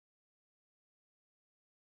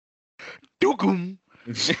Dookum.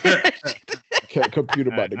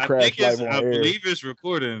 Computer about to I crash think it's. live on I air. believe it's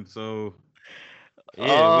recording. So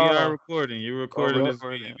yeah, we are recording. You're recording this.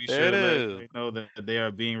 Recording. We There it should let is. everybody know that they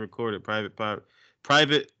are being recorded.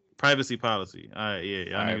 Private privacy policy. All right, yeah,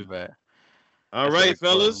 y'all All right, niggas. bet. All That's a right,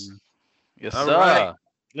 recording. fellas. Yes, All right.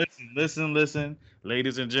 sir. Listen,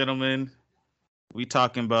 ladies and gentlemen. We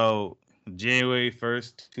talking about January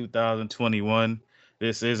 1st, 2021.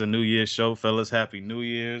 This is a New Year's show, fellas. Happy New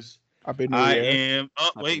Year's. Happy New I Year. am.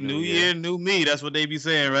 Oh, Happy wait, New New Year. Year, new me. That's what they be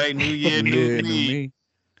saying, right? New Year, New new Year, new me. me.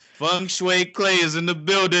 Feng Shui Clay is in the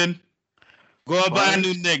building. Go by a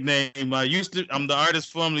new nickname. I'm the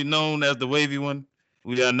artist formerly known as the Wavy One.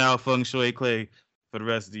 We are now Feng Shui Clay for the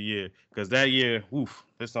rest of the year. Because that year, oof,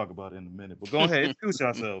 let's talk about it in a minute. But go ahead, introduce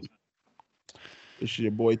yourselves. It's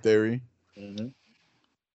your boy Theory. Mm-hmm.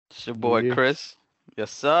 It's your New boy Year. Chris.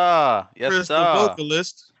 Yes, sir. Yes, Chris, the sir.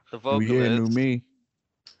 vocalist. The New Year, new vocalist. me.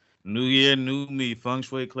 New year, new me. Feng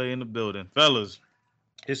Shui Clay in the building. Fellas,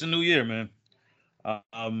 it's a new year, man.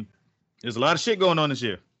 There's a lot of shit going on this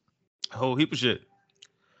year. A whole heap of shit.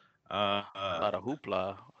 A lot of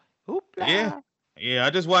hoopla. Yeah. Hoopla. Yeah,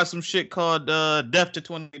 I just watched some shit called Death to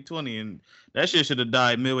 2020, and that shit should have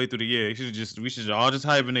died midway through the year. We should have all just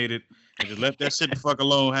hibernated and just left that shit the fuck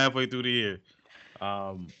alone halfway through the year.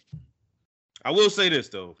 Um, I will say this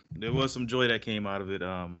though, there was some joy that came out of it.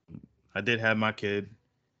 I did have my kid.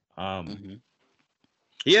 Mm-hmm.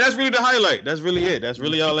 Yeah, that's really the highlight. That's really it. That's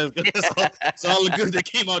really all. That's all the good that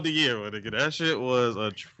came out the year. That shit was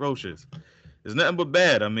atrocious. It's nothing but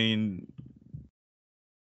bad. I mean,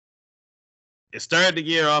 it started the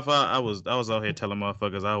year off. I was out here telling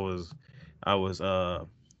motherfuckers I was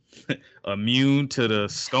immune to the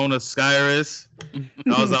Skona Skyrus.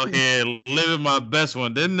 I was out here living my best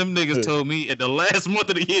one. Then them niggas told me at the last month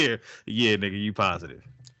of the year, yeah, nigga, you positive.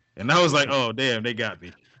 And I was like, oh damn, they got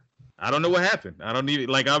me. I don't know what happened. I don't even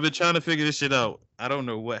I've been trying to figure this shit out. I don't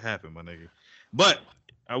know what happened, my nigga. But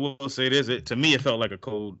I will say this: to me, it felt like a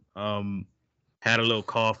cold. Had a little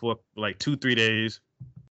cough for like 2-3 days,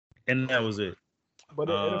 and that was it. But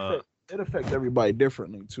it affects everybody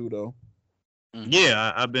differently too, though.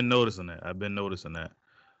 Yeah, I've been noticing that.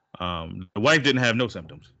 The wife didn't have no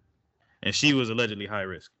symptoms, and she was allegedly high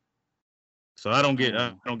risk. So I don't get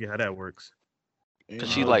how that works. Cause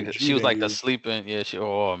she was like the sleeping. Yeah,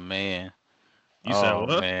 oh man. You said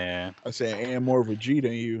what? Man. I said, and more of a G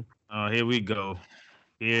than you. Oh, here we go.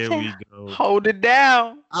 Here we go. Hold it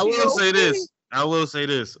down. I will say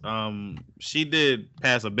this. She did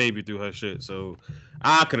pass a baby through her shit, so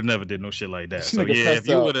I could have never did no shit like that. So yeah, if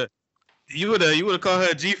you would have called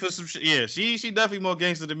her a G for some shit. Yeah, she definitely more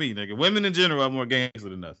gangster than me, nigga. Women in general are more gangster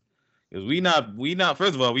than us. Cause we not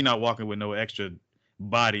first of all, we not walking with no extra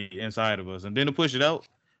body inside of us, and then to push it out,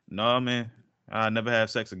 no man, I'd never have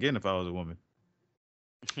sex again if I was a woman.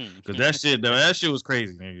 Cause that shit was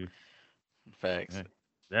crazy, nigga. Facts.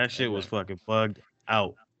 That shit was fucking bugged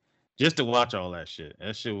out. Just to watch all that shit.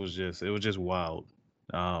 That shit was just wild.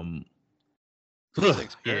 It's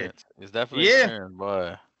experience. Yeah. It's definitely experience,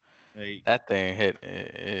 boy. Hey. That thing hit.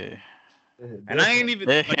 And I ain't even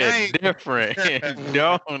different.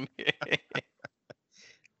 Don't.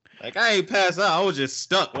 Like I ain't passed out. I was just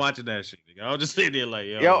stuck watching that shit. I was just sitting there like,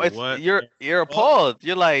 yo, it's what? You're appalled.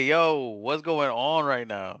 You're like, yo, what's going on right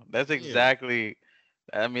now? That's exactly.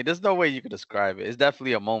 I mean, there's no way you could describe it. It's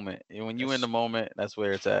definitely a moment. And when you in the moment, that's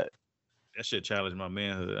where it's at. That shit challenged my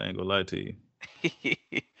manhood. I ain't gonna lie to you.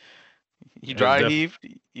 You dry heaved?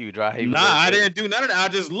 You dry heaved? Nah, I didn't do none of that. I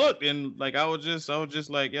just looked and like I was just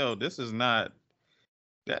like, yo, this is not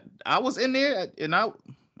that. I was in there and I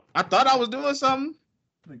thought I was doing something.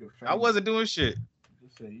 I wasn't doing shit.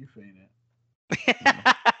 Just say you fainted.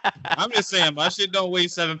 I'm just saying my shit don't weigh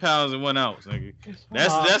 7 pounds in 1 ounce, nigga.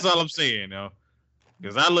 That's all I'm saying, yo.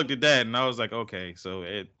 Because I looked at that and I was like, okay, so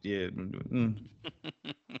This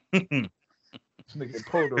nigga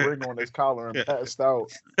pulled the ring on his collar and passed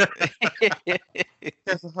out.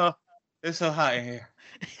 It's so hot in here.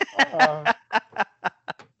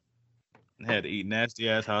 Had to eat nasty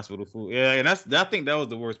ass hospital food. Yeah, and I think that was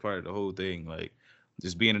the worst part of the whole thing. Like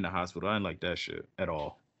just being in the hospital. I didn't like that shit at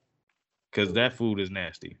all. Cause that food is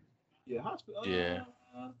nasty. Yeah, hospital. Yeah.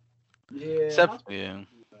 Yeah.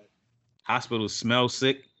 Hospitals smell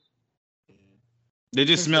sick. They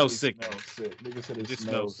just smell sick. Nigga said they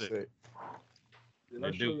smell sick. Did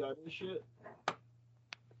I show y'all this shit?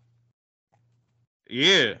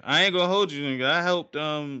 Yeah, I ain't gonna hold you, nigga. I helped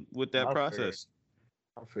with that process.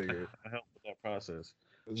 I figured. I helped with that process.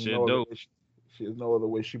 There's no other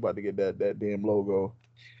way she about to get that damn logo.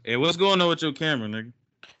 Hey, what's going on with your camera, nigga?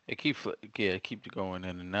 It keep going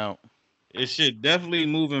in and out. It shit definitely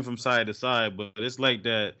moving from side to side, but it's like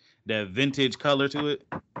that vintage color to it.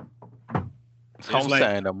 I'm like,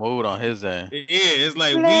 saying the mood on his end. Yeah, it's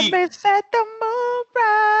like let me set the mood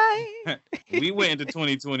right. We went into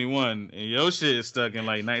 2021 and your shit is stuck in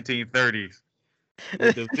like 1930s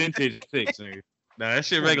with the vintage pics. Nigga. Nah, that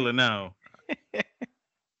shit regular now.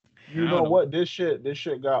 You know what? This shit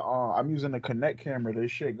got I'm using the Kinect camera. This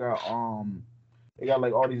shit got it got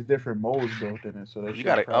like all these different modes built in it. So that you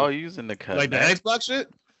got it. Oh, using the Kinect. Like the Xbox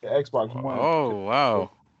shit. The Xbox One. Oh wow.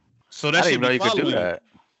 So that I didn't know you could do that.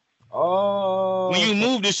 Oh. When you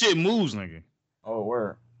move, this shit moves, nigga. Oh,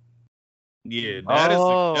 where? Yeah, that's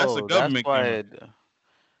a government camera.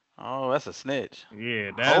 Oh, that's a snitch.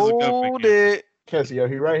 Yeah, that's a government camera. Hold it. Cassie, yo,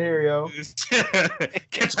 he right here, yo.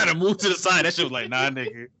 Can't try to move to the side. That shit was like, nah,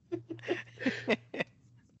 nigga.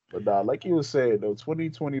 But nah, like you was saying, though,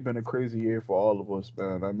 2020 been a crazy year for all of us,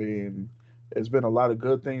 man. I mean, there's been a lot of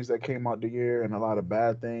good things that came out the year and a lot of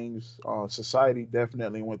bad things. Society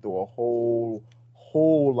definitely went through a whole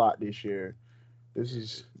lot this year.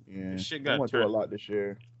 This shit went through a lot this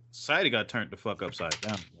year. Society got turned the fuck upside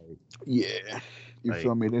down. Like, yeah. You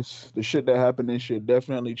feel me? The shit that happened this year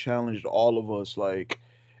definitely challenged all of us. Like,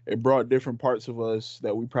 it brought different parts of us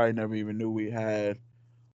that we probably never even knew we had.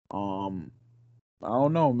 I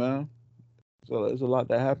don't know, man. So there's a lot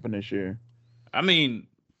that happened this year. I mean,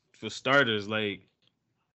 for starters, like,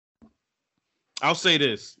 I'll say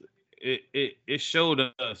this. It showed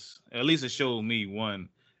us, at least it showed me, one,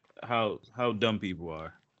 how dumb people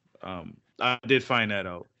are. I did find that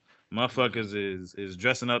out. Motherfuckers is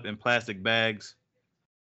dressing up in plastic bags,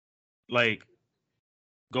 like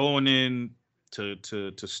going in to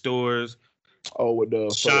stores. Oh, with the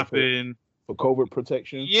shopping for COVID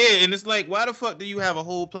protection. Yeah, and it's like, why the fuck do you have a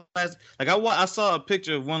whole plastic? Like I saw a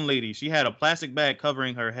picture of one lady. She had a plastic bag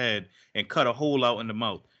covering her head and cut a hole out in the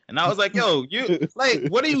mouth. And I was like, yo, you like,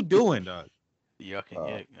 what are you doing, dog? Yuck and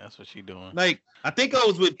yick. That's what she doing. Like, I think I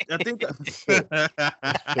was with. I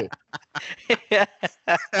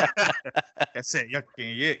said yuck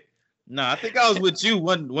and yick. No, I think I was with you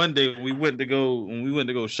one day when we went to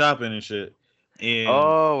go shopping and shit.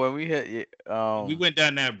 And when we hit, we went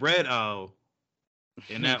down that bread aisle,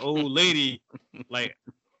 and that old lady, like,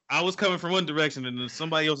 I was coming from one direction, and then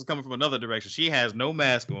somebody else was coming from another direction. She has no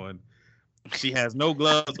mask on. She has no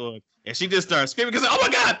gloves on, and she just started screaming because, oh my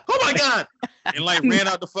god, and like ran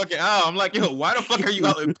out the fucking aisle. I'm like, yo, why the fuck are you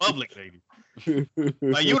out in public, lady?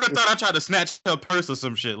 Like, you would have thought I tried to snatch her purse or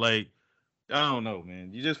some shit. Like, I don't know, man.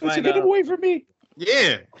 You just find out. Get away from me.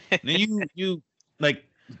 Yeah. Then you like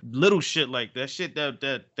little shit like that shit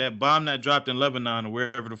that bomb that dropped in Lebanon or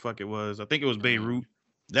wherever the fuck it was. I think it was Beirut.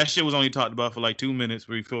 That shit was only talked about for like 2 minutes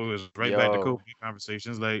before it was right back to COVID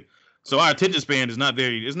conversations. Like. So our attention span is not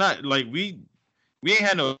very. It's not like we ain't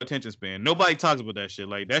had no attention span. Nobody talks about that shit.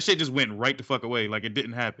 Like that shit just went right the fuck away. Like it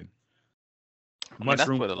didn't happen. I mean, that's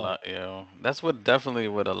with a lot. That's what definitely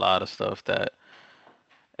with a lot of stuff that.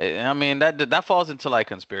 I mean that falls into like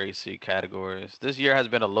conspiracy categories. This year has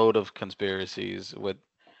been a load of conspiracies with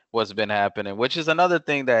what's been happening, which is another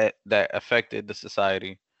thing that affected the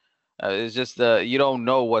society. It's just you don't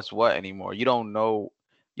know what's what anymore. You don't know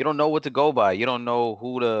what to go by. You don't know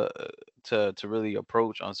who to really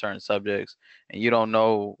approach on certain subjects, and you don't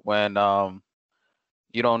know when you're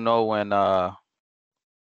doing the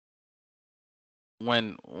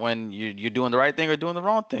right thing or doing the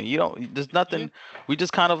wrong thing. You don't. There's nothing. Yeah. We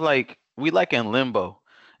just kind of like in limbo,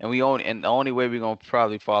 and the only way we're gonna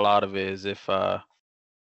probably fall out of it is if I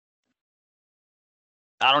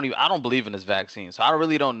don't believe in this vaccine, so I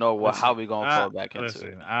really don't know how we're gonna fall back into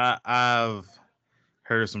it. I've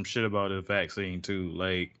heard some shit about the vaccine too.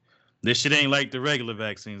 Like, this shit ain't like the regular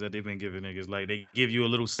vaccines that they've been giving niggas. Like, they give you a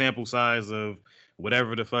little sample size of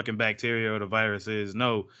whatever the fucking bacteria or the virus is.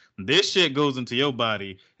 No, this shit goes into your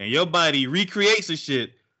body and your body recreates the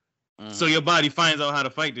shit. So your body finds out how to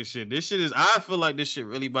fight this shit. I feel like this shit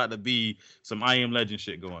really about to be some I Am Legend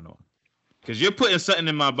shit going on. Because you're putting something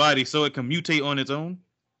in my body so it can mutate on its own.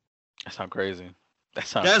 That sounds crazy.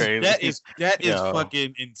 Crazy. That is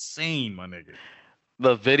fucking insane, my nigga.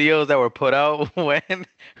 The videos that were put out when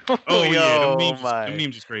the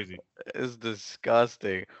memes is crazy. It's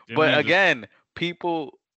disgusting. But again,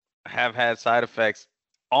 people have had side effects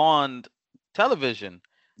on television.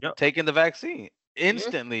 Yep. Taking the vaccine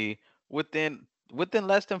instantly within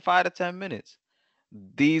less than 5 to 10 minutes.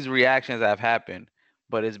 These reactions have happened,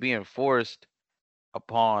 but it's being forced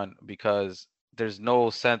upon because there's no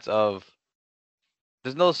sense of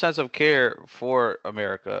care for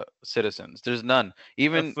America citizens. There's none.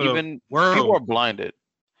 Even people are blinded.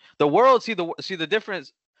 The world see the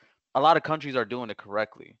difference. A lot of countries are doing it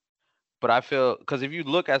correctly, But I feel because if you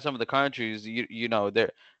look at some of the countries, you know,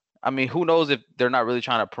 they're, I mean, who knows if they're not really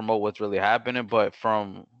trying to promote what's really happening, but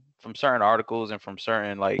from certain articles and from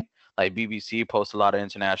certain like BBC posts a lot of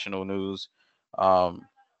international news. Um,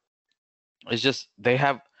 it's just they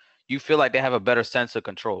have, you feel like they have a better sense of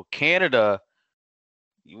control. Canada,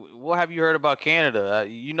 what have you heard about Canada?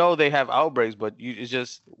 You know they have outbreaks, but it's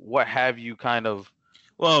just what have you kind of.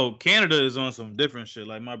 Well, Canada is on some different shit.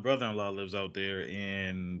 Like my brother-in-law lives out there,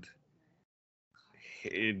 and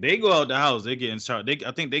they go out the house, they get in charge.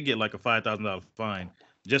 I think they get like a $5,000 fine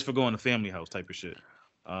just for going to family house type of shit.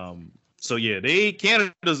 So yeah,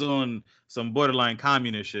 Canada's on some borderline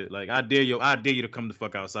communist shit. Like I dare you to come the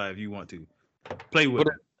fuck outside if you want to play with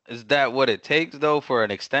it. Is that what it takes though for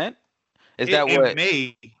an extent?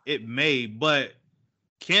 It may, but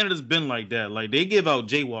Canada's been like that. Like they give out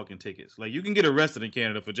jaywalking tickets. Like you can get arrested in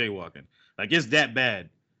Canada for jaywalking. Like it's that bad.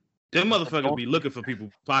 Them motherfuckers be looking for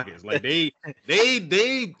people's pockets. Like they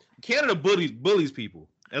Canada bullies people.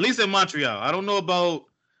 At least in Montreal. I don't know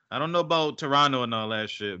about Toronto and all that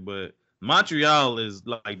shit, but Montreal is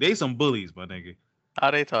like they some bullies, my nigga.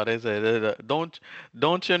 How they thought they said don't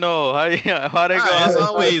you know how they go? It's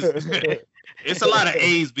always it's a lot of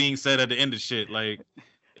A's being said at the end of shit. Like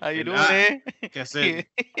how you doing, eh? I said,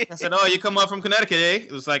 oh, you come up from Connecticut, eh?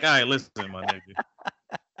 It was like, all right, listen, my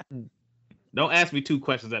nigga. Don't ask me two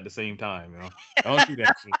questions at the same time, you know. Don't do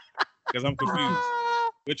that shit. Because I'm confused.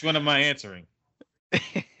 Which one am I answering?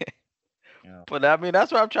 Yeah. But I mean,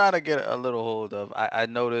 that's what I'm trying to get a little hold of. I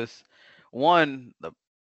noticed one, the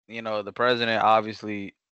president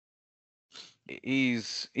obviously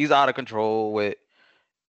he's out of control with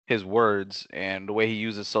his words and the way he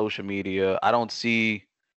uses social media. I don't see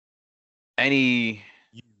any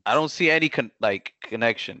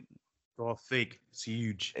connection. It's all fake. It's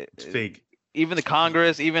huge. It's fake. Even the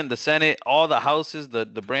Congress, even the Senate, all the houses, the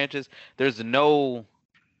branches, there's nothing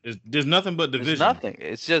but division. There's nothing.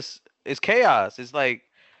 It's chaos. It's like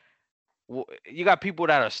you got people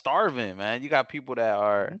that are starving, man. You got people that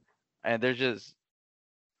are, and they're just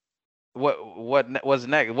what's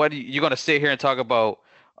next? What you gonna sit here and talk about?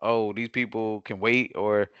 Oh, these people can wait,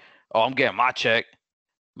 or oh, I'm getting my check.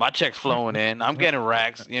 My check's flowing in. I'm getting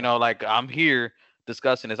racks. Like I'm here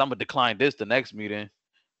discussing this. I'm gonna decline this the next meeting.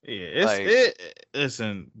 Yeah,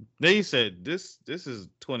 listen, they said this is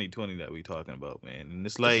 2020 that we talking about, man. And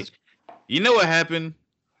it's like, you know what happened?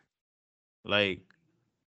 Like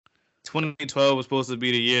 2012 was supposed to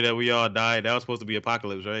be the year that we all died. That was supposed to be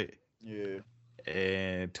apocalypse, right? Yeah.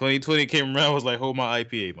 And 2020 came around, was like, hold my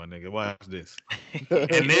IPA, my nigga. Watch this.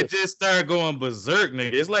 And it just started going berserk,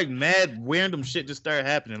 nigga. It's like mad random shit just started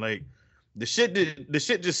happening. Like the shit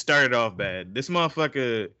just started off bad. This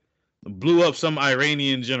motherfucker blew up some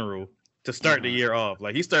Iranian general to start the year off.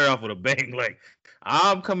 Like he started off with a bang. Like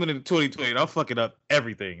I'm coming into 2020 and I'm fucking up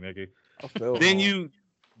everything, nigga.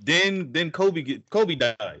 Then Kobe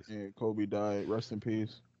dies. Yeah, Kobe died. Rest in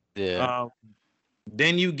peace. Yeah.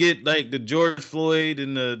 Then you get like the George Floyd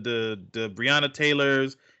and the Breonna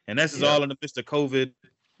Taylors, and that's just all in the midst of COVID.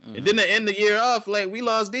 And then to end the year off, like we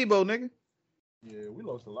lost Debo, nigga. Yeah, we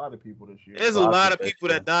lost a lot of people this year. There's a lot of people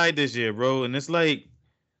that died this year, bro, and it's like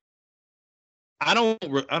I don't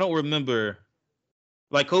remember,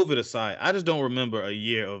 like COVID aside, I just don't remember a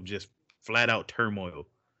year of just flat out turmoil,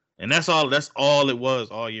 and that's all it was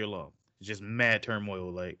all year long. It's just mad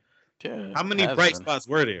turmoil. Like, how many bright spots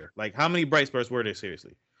were there? Like, how many bright spots were there?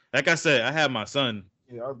 Seriously, like I said, I had my son.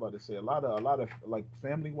 Yeah, I was about to say a lot of like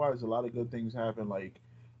family wise, a lot of good things happened. Like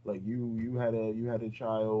you had a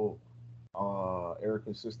child.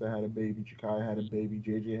 Erica's sister had a baby. Jakai had a baby.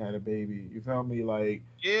 JJ had a baby. You feel me? Like,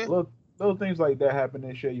 yeah. Look. Little things like that happen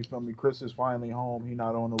this year. You feel me? Chris is finally home. He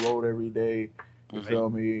not on the road every day. You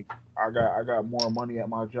feel me? I got more money at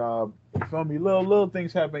my job. You feel me? Little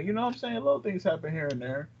things happen. You know what I'm saying? Little things happen here and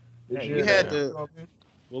there.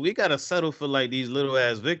 We gotta settle for like these little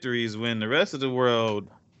ass victories when the rest of the world,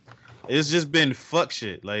 it's just been fuck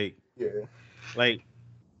shit. Like yeah.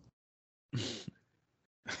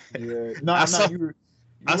 No, I saw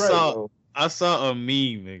a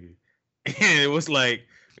meme, nigga, and it was like,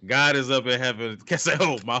 God is up in heaven. Can say,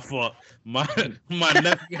 oh, my fault. My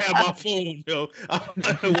nephew had my phone, yo.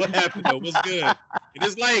 What happened though? What's good?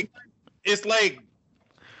 And it's like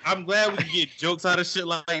I'm glad we can get jokes out of shit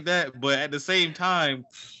like that, but at the same time,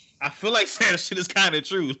 I feel like saying shit is kind of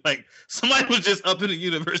true. Like somebody was just up in the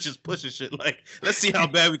universe just pushing shit. Like, let's see how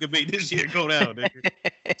bad we can make this year go down, nigga.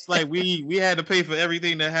 It's like we had to pay for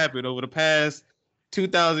everything that happened over the past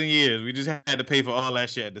 2,000 years. We just had to pay for all that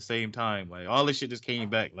shit at the same time. Like all this shit just came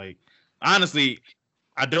back. Like honestly,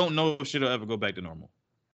 I don't know if shit'll ever go back to normal.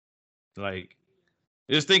 Like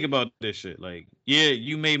Just think about this shit. Like, yeah,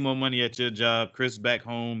 you made more money at your job, Chris back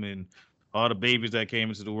home, and all the babies that came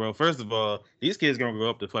into the world. First of all, these kids gonna grow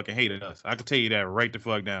up to fucking hate us. I can tell you that right the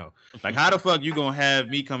fuck now. Like, how the fuck you gonna have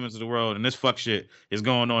me come into the world and this fuck shit is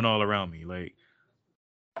going on all around me? Like,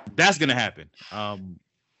 that's gonna happen.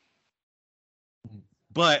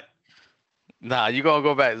 But Nah, you gonna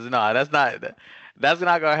go back. Nah, that's not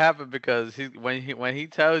gonna happen because when he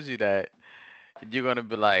tells you that, you're gonna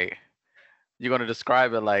be like, you're gonna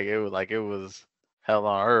describe it like it was hell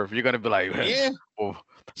on earth. You're gonna be like, yeah, well,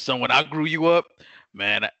 so when I grew you up,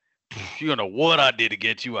 man, you don't know what I did to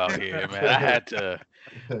get you out here, man. I had to,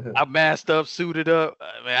 I masked up, suited up.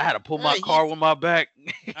 Man, I had to pull my car with my back.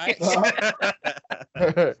 You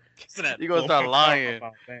gonna start lying.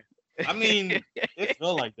 I mean, it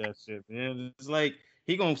felt like that shit, man. It's like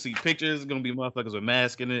he gonna see pictures. It's gonna be motherfuckers with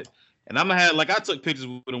masks in it, and I'm gonna have like I took pictures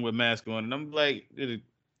with him with mask on, and I'm like,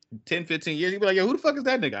 10, 15 years, he'd be like, yo, who the fuck is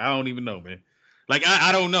that nigga? I don't even know, man. Like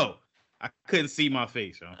I don't know. I couldn't see my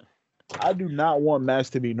face, yo. I do not want masks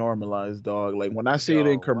to be normalized, dog. Like when I see it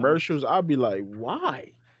in commercials, I'll be like,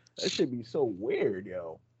 why? That should be so weird,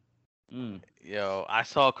 yo. Yo, I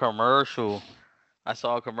saw a commercial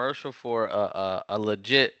for a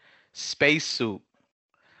legit spacesuit,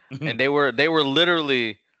 and they were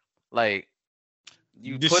literally like,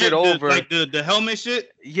 you the put shit, it over like the helmet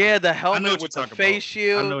shit. Yeah, the helmet with the face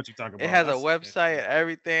shield. I know what you're talking about. It has a website and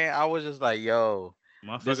everything. I was just like, yo,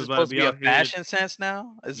 this is supposed to be a fashion sense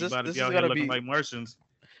now. Is this is gonna be like Martians?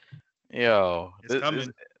 Yo,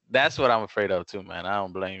 that's what I'm afraid of too, man. I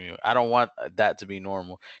don't blame you. I don't want that to be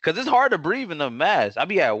normal because it's hard to breathe in the mask. I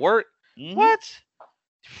be at work. What?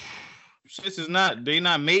 This is not. They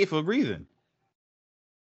not made for breathing.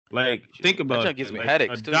 Like, think about it. Gives me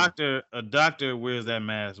headaches too. A doctor wears that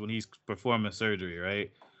mask when he's performing surgery,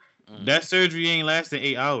 right? That surgery ain't lasting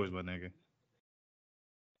 8 hours, my nigga.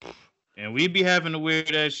 And we be having to wear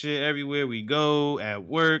that shit everywhere we go, at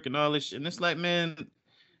work and all this shit. And it's like, man,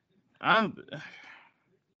 I'm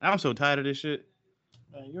so tired of this shit.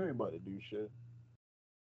 Man, you ain't about to do shit.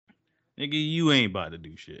 Nigga, you ain't about to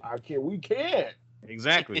do shit. We can't.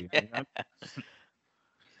 Exactly.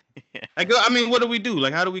 I mean, what do we do?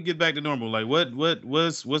 Like, how do we get back to normal? Like,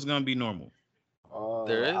 what's gonna be normal? I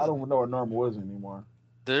don't know what normal is anymore.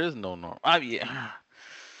 There is no normal. You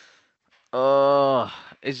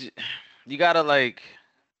gotta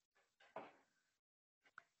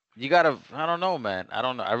I don't know, man. I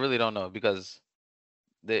don't know. I really don't know because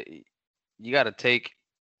you gotta take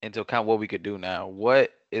into account what we could do now.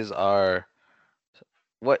 What is our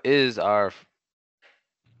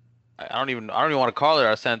I don't even want to call it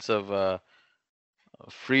our sense of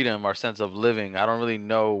freedom, our sense of living. I don't really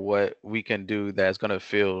know what we can do that's gonna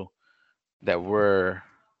feel that we're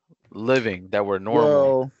living, that we're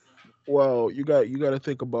normal. Well, you got to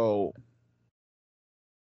think about.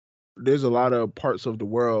 There's a lot of parts of the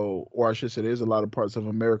world, or I should say, there's a lot of parts of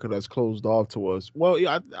America that's closed off to us. Well,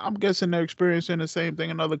 yeah, I'm guessing they're experiencing the same thing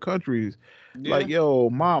in other countries. Yeah. Like, yo,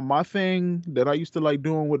 my thing that I used to like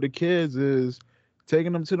doing with the kids is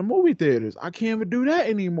taking them to the movie theaters. I can't even do that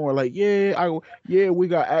anymore. Like, we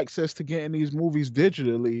got access to getting these movies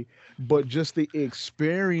digitally, but just the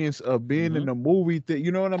experience of being in the movie theater,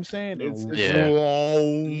 you know what I'm saying? That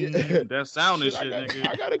sound is shit, nigga.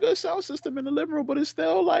 I got a good sound system in the living room, but it's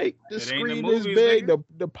still like the screen is big,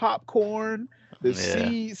 the popcorn, the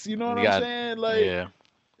seats, you know what I'm saying? Like,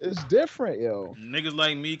 it's different, yo. Niggas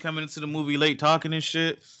like me coming into the movie late talking and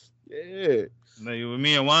shit. Yeah. Nigga, when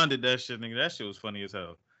me and Juan did that shit, nigga, that shit was funny as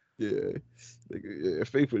hell. Yeah. Nigga,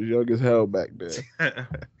 Faith was young as hell back then.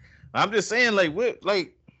 I'm just saying,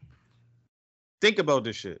 think about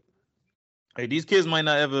this shit. Hey, these kids might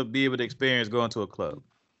not ever be able to experience going to a club.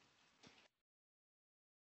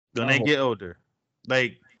 When they get older.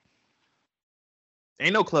 Like,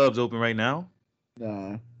 ain't no clubs open right now.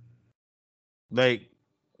 Nah. Like,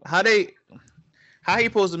 how he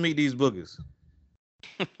supposed to meet these boogers?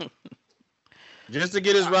 Just to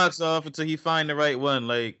get his rocks off until he find the right one.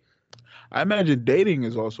 Like, I imagine dating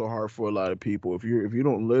is also hard for a lot of people if you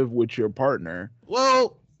don't live with your partner.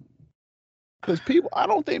 Well, because I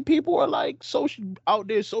don't think people are like out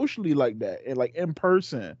there socially like that and like in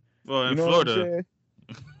person. Well, in Florida,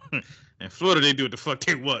 they do what the fuck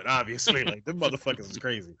they want. Obviously, like them motherfuckers is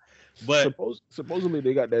crazy. But supposedly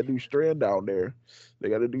they got that new strand down there. They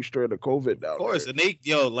got a new strand of COVID down there. Of course, there. And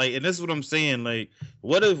and this is what I'm saying. Like,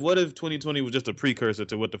 what if 2020 was just a precursor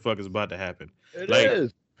to what the fuck is about to happen? It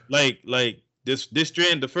is. Like this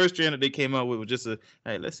strand, the first strand that they came out with was just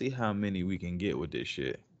hey, let's see how many we can get with this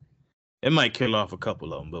shit. It might kill off a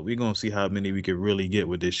couple of them, but we're gonna see how many we can really get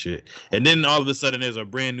with this shit. And then all of a sudden, there's a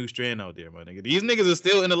brand new strand out there, my nigga. These niggas are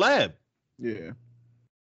still in the lab. Yeah.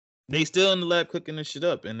 They still in the lab cooking this shit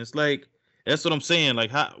up, and it's like that's what I'm saying.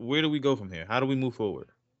 Like, where do we go from here? How do we move forward?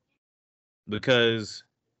 Because,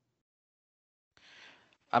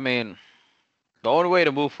 I mean, the only way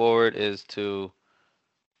to move forward is to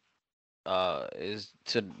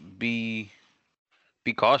be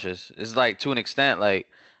cautious. It's like, to an extent, like,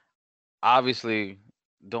 obviously,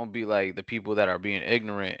 don't be like the people that are being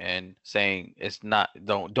ignorant and saying it's not,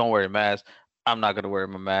 don't wear a mask. I'm not gonna wear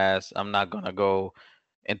my mask. I'm not gonna go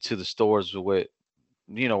into the stores with,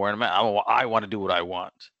 wearing a mask. I want to do what I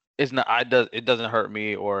want. It's not, it doesn't hurt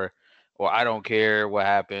me, or I don't care what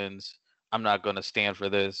happens. I'm not gonna stand for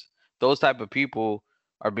this. Those type of people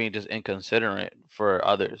are being just inconsiderate for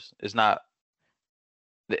others. It's not.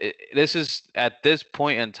 This is, at this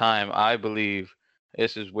point in time, I believe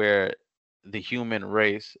this is where the human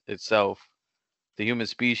race itself, the human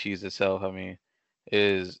species itself, I mean,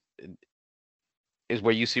 is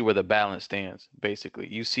where you see where the balance stands. Basically,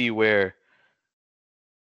 you see where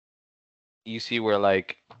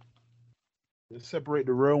like, Separate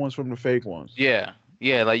the real ones from the fake ones.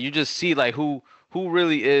 yeah, like you just see like who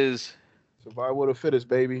really is survival of the fittest,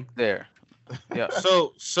 baby. There. Yeah.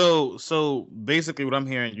 So basically, what I'm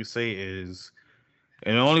hearing you say is,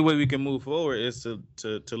 and the only way we can move forward is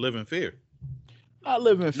to live in fear. Not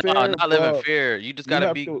live in fear. No, not live in fear. You just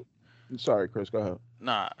gotta be. Sorry, Chris. Go ahead.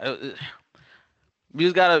 Nah,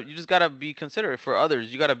 you just gotta be considerate for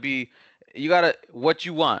others. You gotta what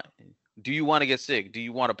you want. Do you want to get sick? Do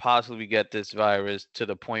you want to possibly get this virus to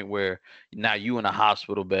the point where now you in a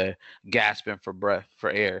hospital bed gasping for breath,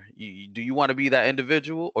 for air? Do you want to be that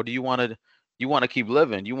individual, or do you want to keep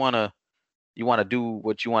living? You want to do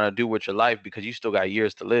what you want to do with your life, because you still got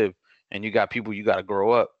years to live, and you got people you got to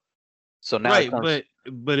grow up. So now, right,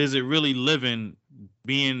 but is it really living,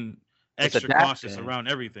 being extra cautious around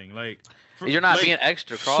everything? Like, you're not being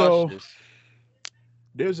extra cautious. So,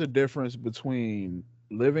 there's a difference between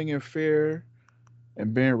living in fear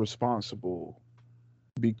and being responsible,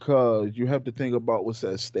 because you have to think about what's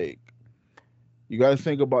at stake. You got to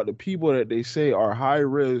think about the people that they say are high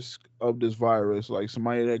risk of this virus, like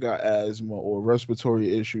somebody that got asthma or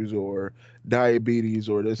respiratory issues or diabetes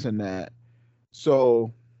or this and that.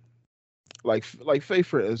 So, like Faith,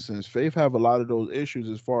 for instance, Faith have a lot of those issues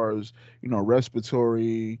as far as,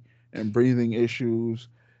 respiratory and breathing issues.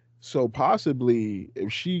 So possibly,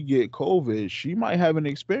 if she get COVID, she might have an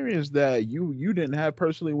experience that you didn't have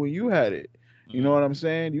personally when you had it. You know what I'm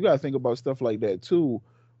saying? You got to think about stuff like that too.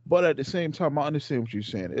 But at the same time, I understand what you're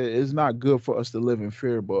saying. It's not good for us to live in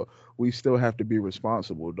fear, but we still have to be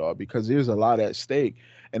responsible, dog, because there's a lot at stake.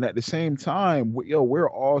 And at the same time, we're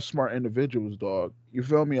all smart individuals, dog. You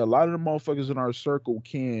feel me? A lot of the motherfuckers in our circle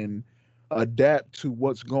can adapt to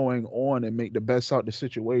what's going on and make the best out of the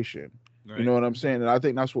situation. Right. You know what I'm saying? And I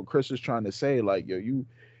think that's what Chris is trying to say. Like, you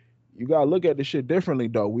gotta look at this shit differently,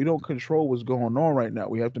 though. We don't control what's going on right now.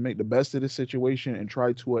 We have to make the best of the situation and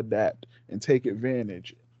try to adapt and take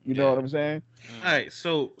advantage. You know what I'm saying? All right.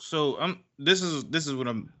 So this is what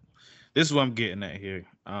I'm getting at here.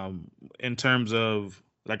 In terms of,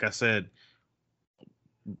 like I said,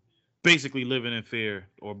 basically living in fear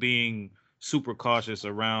or being super cautious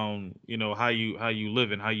around, how you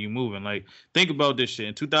live and how you moving. Like, think about this shit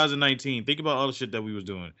in 2019. Think about all the shit that we was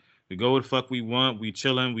doing. We go where the fuck we want. We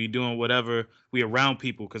chilling. We doing whatever. We around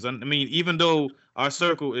people. Because, I mean, even though our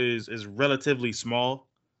circle is relatively small,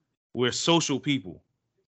 we're social people.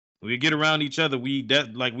 We get around each other. We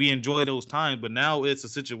enjoy those times. But now it's a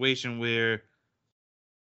situation where,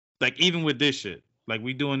 like, even with this shit, like,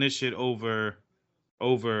 we doing this shit over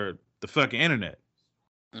the fucking internet.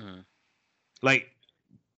 Mm-hmm. Like,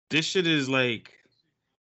 this shit is like,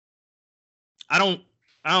 I don't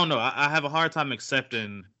know. I have a hard time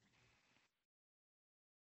accepting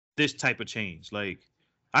this type of change. Like,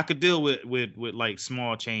 I could deal with like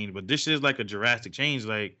small change, but this shit is like a drastic change.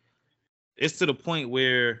 Like, it's to the point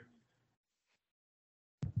where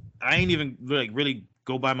I ain't even really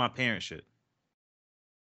go by my parents' shit.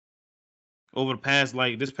 Over the past,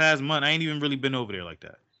 this past month, I ain't even really been over there like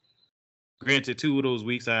that. Granted, 2 of those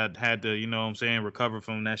weeks I had to, recover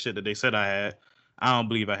from that shit that they said I had. I don't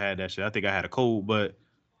believe I had that shit. I think I had a cold, but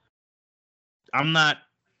I'm not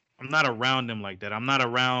around them like that. I'm not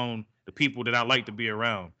around the people that I like to be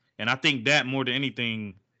around. And I think that more than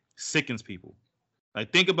anything sickens people.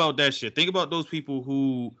 Like, think about that shit. Think about those people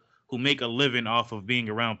who make a living off of being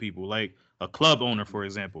around people. Like a club owner, for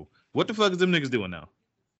example. What the fuck is them niggas doing now?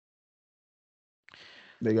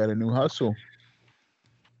 They got a new hustle.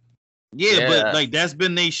 Yeah, but like that's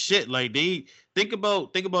been they shit. Like they think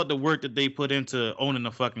about the work that they put into owning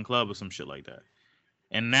a fucking club or some shit like that.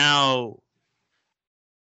 And now,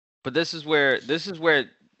 but this is where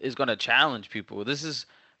it's gonna challenge people. This is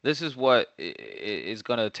what is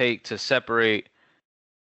gonna take to separate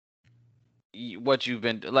what you've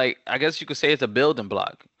been like. I guess you could say it's a building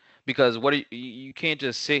block, because you can't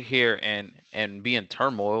just sit here and be in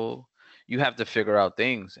turmoil. You have to figure out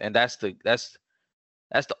things, and that's the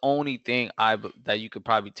only thing that you could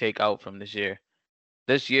probably take out from this year.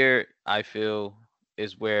 This year, I feel,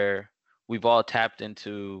 is where we've all tapped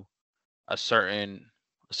into a certain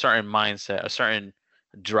mindset, a certain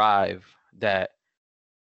drive that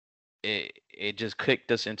it just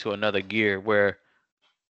kicked us into another gear where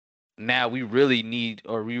now we really need,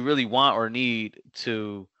 or we really want or need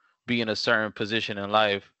to be in a certain position in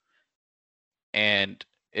life. And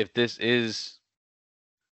if this is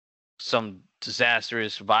some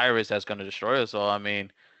disastrous virus that's going to destroy us all, I mean,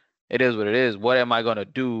 it is what it is. What am I going to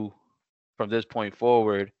do from this point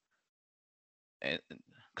forward?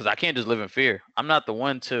 Because I can't just live in fear. I'm not the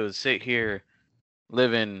one to sit here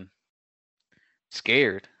living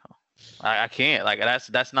scared. I can't. Like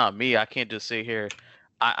that's not me. I can't just sit here.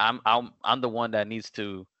 I'm the one that needs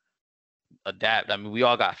to adapt. I mean, we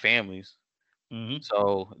all got families,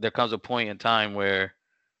 so there comes a point in time where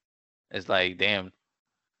it's like, damn.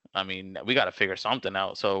 I mean, we got to figure something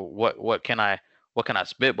out. So what can I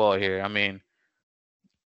spitball here? I mean,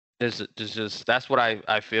 there's just that's what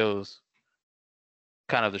I feel is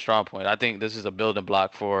kind of the strong point. I think this is a building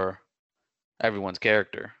block for everyone's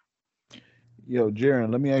character. Yo,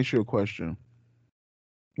 Jaren, let me ask you a question.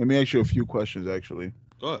 Let me ask you a few questions, actually.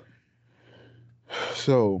 Go ahead.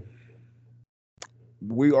 So,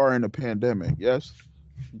 we are in a pandemic, yes?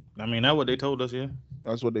 I mean, that's what they told us, yeah.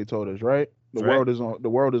 That's what they told us, right? The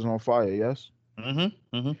world is on fire, yes?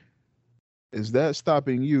 Mm-hmm. Mm-hmm. Is that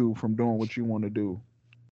stopping you from doing what you want to do?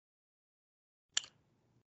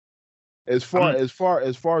 As far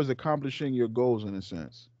as accomplishing your goals, in a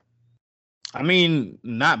sense. I mean,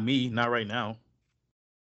 not me, not right now.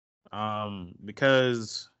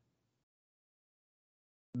 Because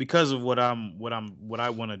of what I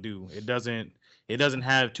want to do, it doesn't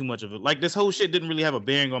have too much of it. Like, this whole shit didn't really have a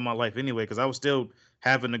bearing on my life anyway, because I was still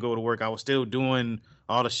having to go to work. I was still doing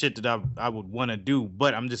all the shit that I would want to do.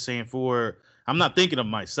 But I'm just saying, I'm not thinking of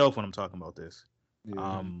myself when I'm talking about this.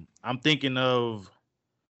 Yeah. I'm thinking of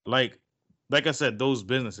like I said, those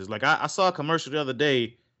businesses. Like I saw a commercial the other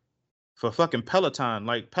day for fucking Peloton.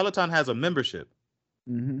 Like, Peloton has a membership.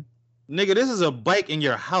 Mm-hmm. Nigga, this is a bike in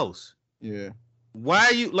your house. Yeah. Why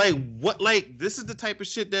are you like what? Like, this is the type of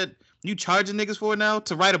shit that you charging niggas for now,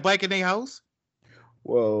 to ride a bike in their house?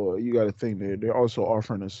 Well, you got to think that they're also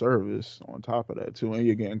offering a service on top of that too, and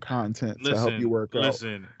you're getting content to help you work out.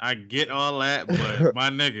 Listen, I get all that, but my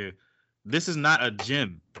nigga, this is not a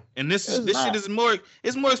gym, and this shit is more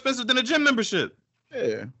expensive than a gym membership.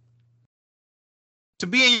 Yeah. To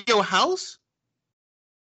be in your house?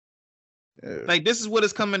 Yeah. Like, this is what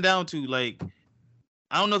it's coming down to. Like,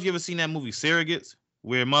 I don't know if you ever seen that movie Surrogates,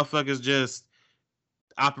 where motherfuckers just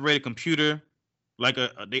operate a computer, like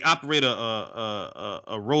they operate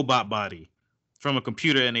a robot body from a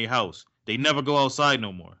computer in a house. They never go outside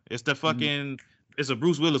no more. It's the fucking it's a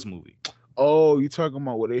Bruce Willis movie. Oh, you talking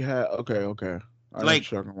about what they had? Okay. I like,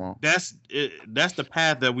 talking about. That's the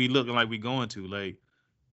path that we looking like we going to. Like,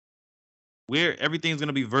 where everything's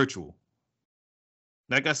gonna be virtual.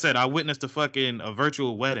 Like I said, I witnessed a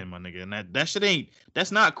virtual wedding, my nigga, and that shit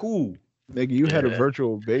that's not cool. Nigga, you had a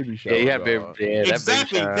virtual baby shower.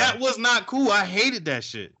 Exactly. That was not cool. I hated that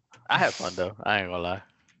shit. I had fun though. I ain't gonna lie.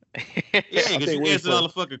 Yeah, because you answered all the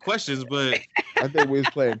fucking questions, but I think we was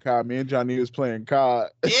playing COD. Me and Johnny was playing COD.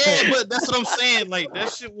 Yeah, but that's what I'm saying. Like,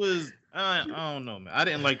 that shit was I don't know, man. I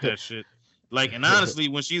didn't like that shit. Like, and honestly,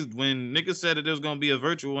 when niggas said that there was gonna be a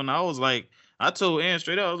virtual one, I was like, I told Ann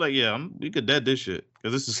straight up, I was like, yeah, we could dead this shit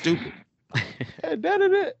because this is stupid.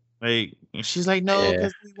 Deaded it. Like, and she's like, no,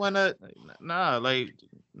 because we wanna, nah.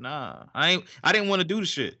 I didn't want to do the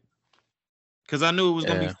shit because I knew it was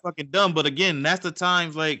gonna be fucking dumb. But again, that's the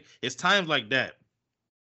times, like, it's times like that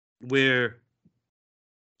where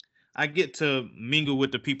I get to mingle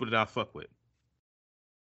with the people that I fuck with.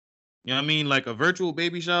 You know what I mean? Like, a virtual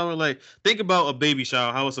baby shower. Like, think about a baby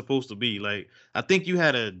shower, how it's supposed to be. Like, I think you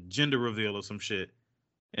had a gender reveal or some shit.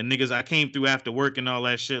 And niggas, I came through after work and all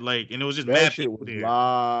that shit. Like, and it was just that mad shit was there.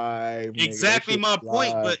 Live. Exactly my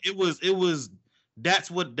point. But it was that's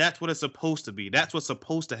what it's supposed to be. That's what's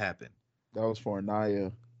supposed to happen. That was for Naya.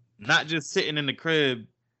 Not just sitting in the crib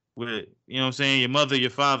with, you know what I'm saying, your mother, your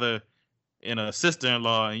father, and a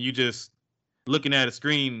sister-in-law, and you just looking at a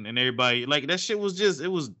screen and everybody like that shit was just, it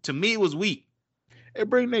was, to me it was weak. It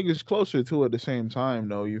bring niggas closer to at the same time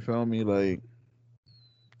though. You feel me? Like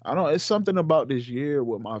I don't. It's something about this year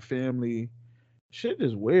with my family. Shit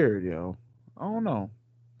is weird, yo. I don't know.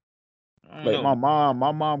 I don't Like know.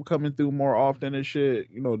 my mom coming through more often and shit.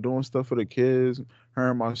 You know, doing stuff for the kids.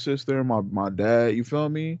 Her and my sister, my dad. You feel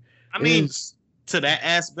me? I mean, It's to that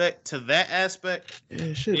aspect,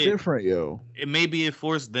 yeah, shit it different, yo. maybe it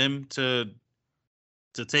forced them to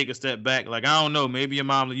take a step back. Like, I don't know, maybe your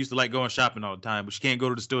mom used to like going shopping all the time, but she can't go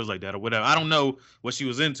to the stores like that or whatever. I don't know what she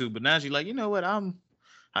was into, but now she's like, you know what,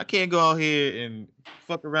 I can't go out here and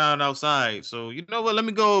fuck around outside. So you know what, let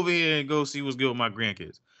me go over here and go see what's good with my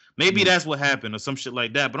grandkids. Maybe Yeah, that's what happened or some shit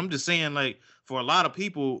like that. But I'm just saying, like, for a lot of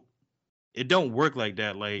people, it don't work like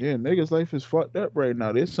that. Like, yeah, niggas' life is fucked up right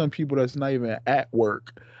now. There's some people that's not even at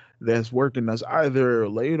work, that's working. That's either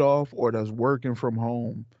laid off or that's working from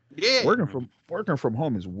home. yeah, Working from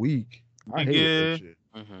home is weak. I hated that nigga. shit.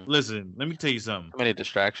 Mm-hmm. Listen, let me tell you something. Too many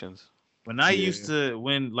distractions. When I used Yeah. to,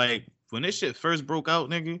 when this shit first broke out,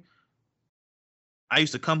 nigga, I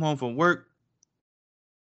used to come home from work,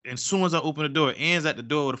 and as soon as I open the door, Ann's at the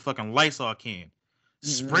door with a fucking Lysol can.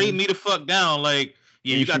 Spray Mm-mm. me the fuck down. Like,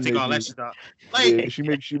 yeah, you And she gotta take made all that you. shit out. Like, Yeah,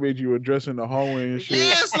 she made you address in the hallway and shit.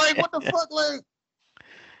 yeah, it's like, what the fuck?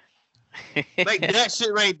 Like that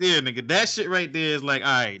shit right there, nigga. That shit right there is like, all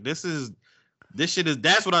right, this shit is,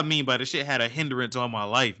 that's what I mean by this shit had a hindrance on my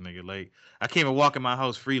life, nigga. Like, I can't even walk in my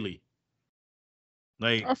house freely.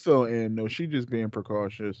 Like, I feel in though. She just being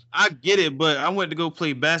precautious. I get it, but I went to go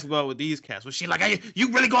play basketball with these cats. Was she like, hey, you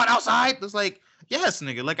really going outside? It's like, yes,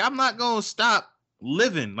 nigga. Like, I'm not gonna stop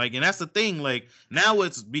living. Like, and that's the thing. Like, now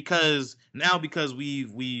it's because we've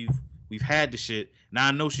had the shit. Now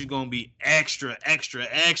I know she's gonna be extra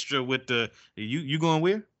with the you going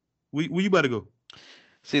where? Where you about to go?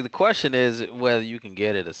 See, the question is whether you can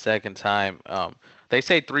get it a second time. They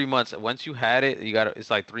say 3 months. Once you had it, you got it's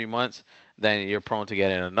like 3 months. Then you're prone to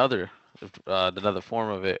getting another form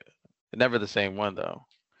of it. Never the same one though.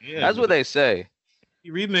 Yeah, That's but what they say.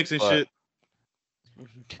 you remixing But shit.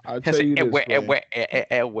 I'll I tell say, you this, man.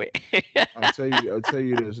 I'll tell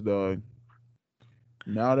you this, dog.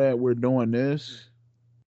 Now that we're doing this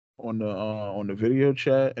on the video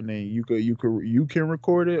chat, and then you can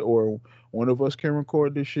record it, or one of us can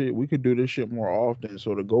record this shit. We could do this shit more often.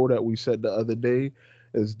 So the goal that we set the other day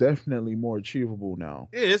is definitely more achievable now.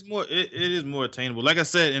 Yeah, it's more. It is more attainable. Like I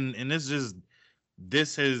said, and this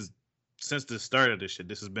has, since the start of this shit,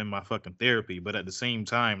 this has been my fucking therapy. But at the same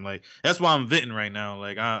time, like, that's why I'm venting right now.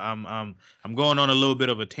 Like, I'm going on a little bit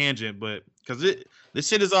of a tangent, but because this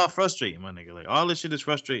shit is all frustrating, my nigga. Like, all this shit is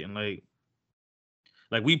frustrating. Like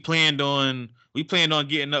we planned on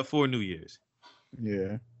getting up for New Year's.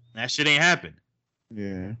 Yeah, That shit ain't happened.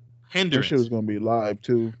 yeah. That Hindrance. shit was gonna be live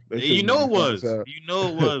too. You know it was. You know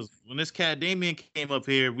it was. When this cat Damien came up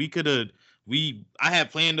here, I had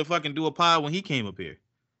planned to fucking do a pod when he came up here.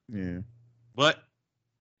 Yeah. But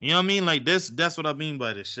you know what I mean? Like that's what I mean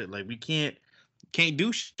by this shit. Like we can't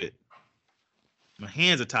do shit. My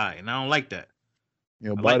hands are tied, and I don't like that. You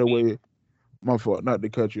know, by the way, my fault, not to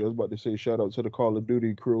cut you. I was about to say shout out to the Call of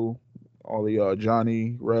Duty crew, all the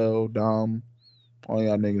Johnny, Rel, Dom, all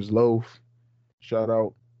y'all niggas, Loaf. Shout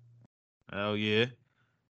out. Oh yeah,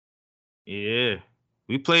 yeah.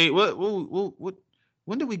 We played what?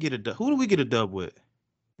 When did we get a dub? Who did we get a dub with?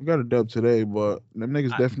 We got a dub today, but them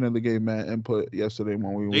niggas definitely gave man input yesterday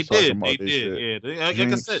when we was talking about this shit. Yeah, like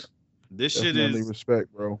I said, this shit is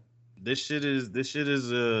respect, bro. This shit is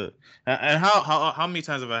and how many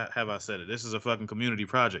times have I said it? This is a fucking community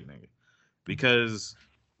project, nigga. Because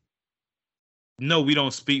no, we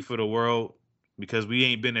don't speak for the world because we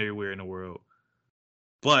ain't been everywhere in the world.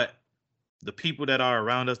 But the people that are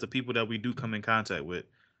around us, the people that we do come in contact with,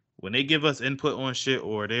 when they give us input on shit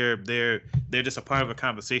or they're just a part of a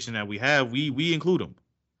conversation that we have, we include them.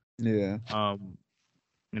 Yeah.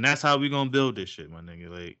 And that's how we gonna build this shit, my nigga.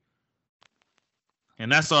 Like,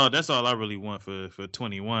 and that's all I really want for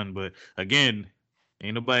 21. But again,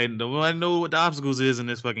 ain't nobody know what the obstacles is in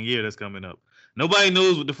this fucking year that's coming up. Nobody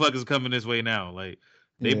knows what the fuck is coming this way now. Like,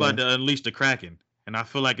 they about to unleash the Kraken. And I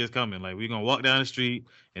feel like it's coming. Like, we're going to walk down the street,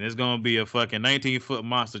 and it's going to be a fucking 19-foot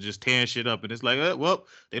monster just tearing shit up. And it's like, well,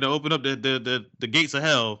 they done open up the gates of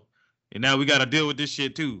hell, and now we got to deal with this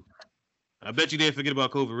shit, too. I bet you they forget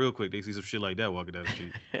about COVID real quick. They see some shit like that walking down the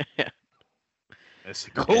street. That's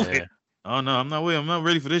COVID. Yeah. Oh, no, I'm not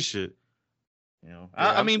ready for this shit. You know,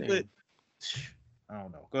 yeah, I mean, but I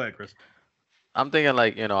don't know. Go ahead, Chris. I'm thinking,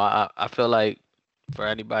 like, you know, I feel like for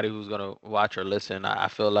anybody who's going to watch or listen, I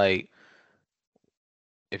feel like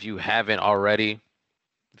if you haven't already,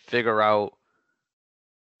 figure out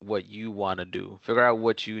what you want to do. Figure out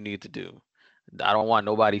what you need to do. I don't want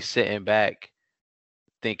nobody sitting back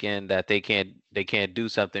thinking that they can't do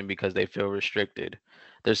something because they feel restricted.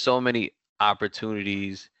 There's so many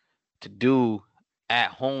opportunities to do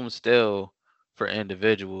at home still for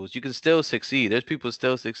individuals. You can still succeed. There's people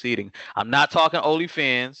still succeeding. I'm not talking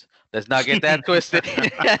OnlyFans. Let's not get that twisted.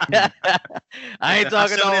 I ain't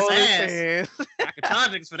talking no OnlyFans. I can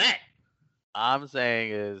charge niggas for that. I'm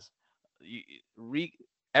saying is,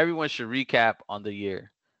 everyone should recap on the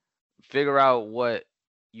year. Figure out what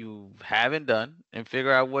you haven't done and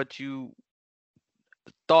figure out what you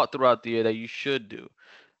thought throughout the year that you should do.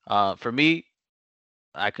 For me,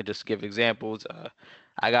 I could just give examples.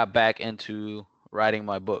 I got back into writing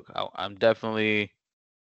my book. I'm definitely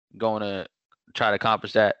going to try to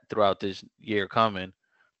accomplish that throughout this year coming.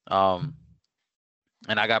 And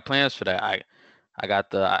I got plans for that.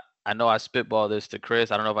 I know I spitball this to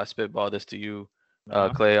Chris. I don't know if I spitball this to you,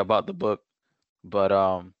 Clay, about the book, but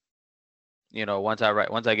once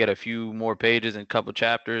I get a few more pages and a couple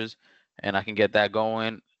chapters, and I can get that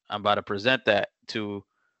going, I'm about to present that to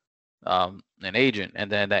an agent,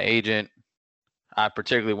 and then that agent, I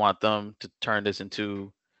particularly want them to turn this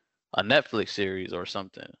into a Netflix series or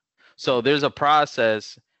something. So there's a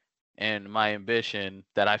process and my ambition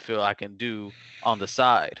that I feel I can do on the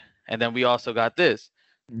side, and then we also got this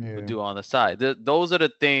to do on the side. Those are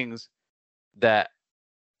the things that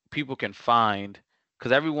people can find,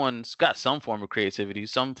 because everyone's got some form of creativity,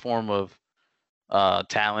 some form of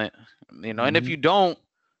talent, and if you don't,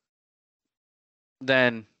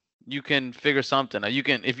 then you can figure something. Or you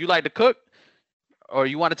can, if you like to cook or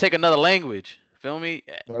you want to take another language, feel me?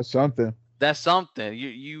 That's something.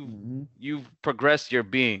 You've progressed your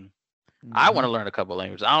being. I want to learn a couple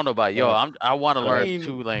languages. I don't know about y'all. I want to learn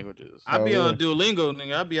 2 languages. I be on Duolingo,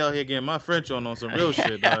 nigga. I be out here getting my French on some real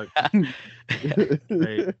shit, dog.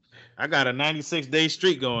 Hey, I got a 96-day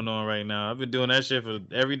streak going on right now. I've been doing that shit for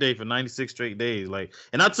every day for 96 straight days.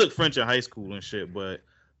 And I took French in high school and shit, but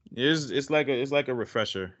it's like a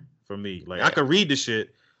refresher for me. Like, I could read the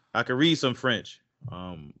shit. I could read some French.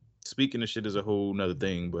 Speaking the shit is a whole nother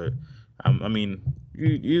thing, but I mean,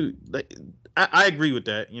 I agree with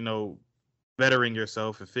that. Bettering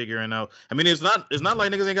yourself and figuring out. I mean, it's not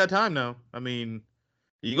like niggas ain't got time now. I mean,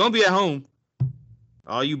 you're gonna be at home.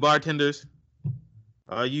 All you bartenders,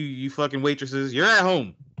 all you fucking waitresses, you're at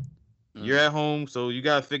home. You're at home, so you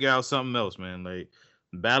gotta figure out something else, man. Like,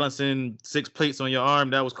 balancing 6 plates on your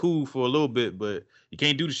arm, that was cool for a little bit, but you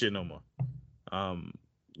can't do the shit no more.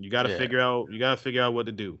 You gotta figure out what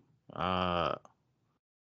to do. A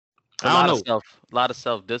lot of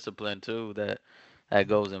self-discipline too that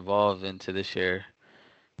goes involved into this year.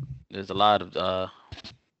 There's a lot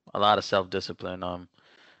of self-discipline.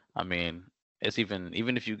 I mean, it's even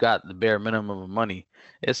if you got the bare minimum of money,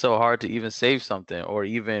 it's so hard to even save something or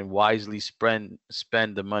even wisely spend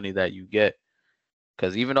the money that you get.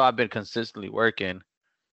 Because even though I've been consistently working,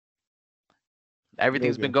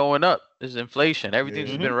 everything's been going up. There's inflation.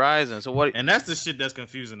 Everything's been rising. So what? And that's the shit that's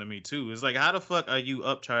confusing to me too. It's like, how the fuck are you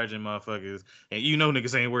upcharging motherfuckers and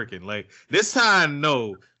niggas ain't working? Like, this time,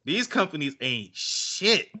 no, these companies ain't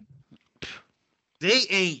shit. They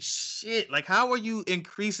ain't shit. Like, how are you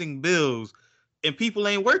increasing bills and people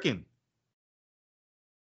ain't working?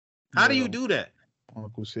 How do you do that?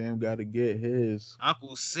 Uncle Sam got to get his.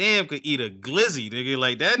 Uncle Sam could eat a glizzy, nigga.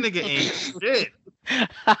 Like, that nigga ain't shit.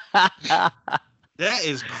 That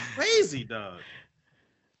is crazy, dog.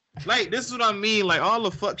 Like, this is what I mean. Like, all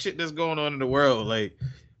the fuck shit that's going on in the world. Like,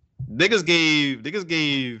 niggas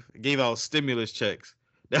gave out stimulus checks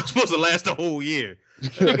that was supposed to last the whole year.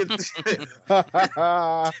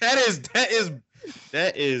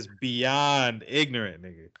 That is beyond ignorant,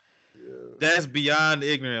 nigga. Yeah. That's beyond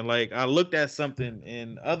ignorant. Like, I looked at something,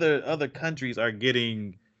 and other countries are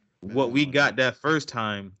getting what we got that first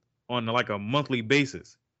time on like a monthly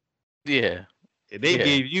basis. Yeah. They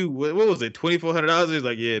gave you, what was it, $2,400? It's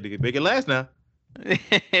like, yeah, nigga, make it last now.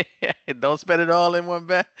 Don't spend it all in one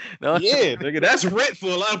bag. No. Yeah, nigga, that's rent for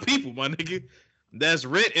a lot of people, my nigga. That's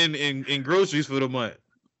rent and groceries for the month.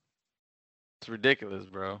 It's ridiculous,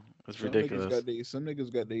 bro. It's ridiculous. Some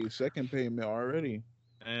niggas got their second payment already.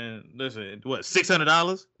 And listen, what,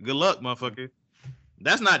 $600? Good luck, motherfucker.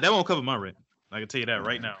 That won't cover my rent. I can tell you that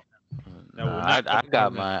right now.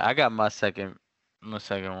 I got my second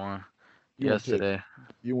one. Yesterday.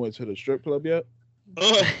 You went to the strip club yet?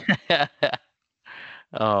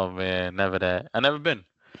 Oh man, never that. I never been.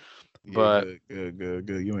 But good.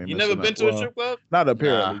 You never been to a strip club? Not up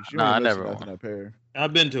here, at least. I never. Up here.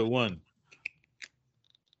 I've been to one.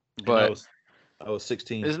 But I was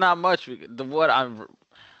 16. There's not much.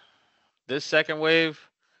 This second wave,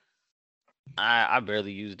 I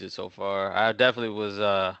barely used it so far. I definitely was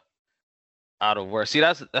out of work. See,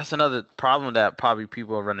 that's another problem that probably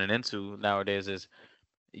people are running into nowadays is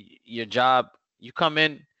your job. You come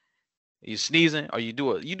in, you sneezing, or you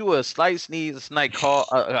do a slight sneeze, a slight cough,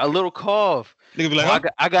 a little cough. Nigga be like,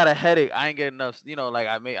 I got a headache. I ain't getting enough. Like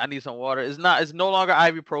I need some water. It's no longer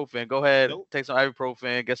ibuprofen. Go ahead, nope. take some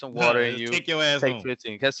ibuprofen, get some water in you. Take your ass take home.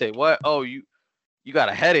 15. Can say what? Oh, you got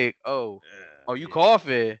a headache. Oh, you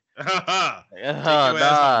coughing. Nah,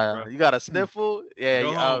 you got a sniffle.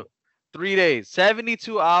 Yeah, 3 days,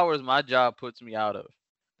 72 hours. My job puts me out of.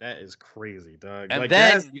 That is crazy, dog. And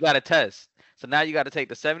then you got to test. So now you got to take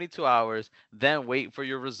the 72 hours, then wait for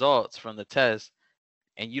your results from the test,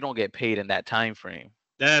 and you don't get paid in that time frame.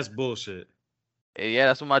 That's bullshit. Yeah,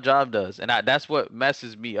 that's what my job does, and that's what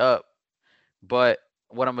messes me up. But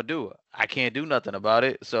what I'm gonna do? I can't do nothing about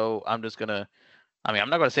it, so I'm just gonna. I mean, I'm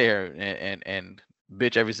not gonna sit here and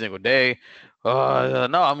bitch every single day. No,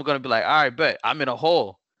 I'm gonna be like, all right, bet I'm in a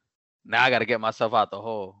hole. Now I got to get myself out the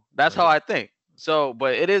hole. That's how I think. So,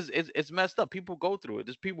 but it's messed up. People go through it.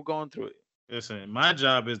 There's people going through it. Listen, my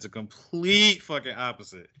job is the complete fucking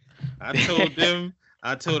opposite. I told them,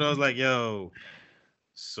 I was like, yo,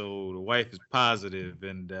 so the wife is positive,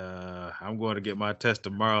 and I'm going to get my test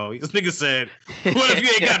tomorrow. This nigga said, what if you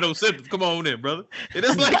ain't got no symptoms? Come on in, brother. And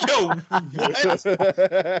it's like, yo,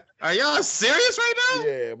 what? Are y'all serious right now?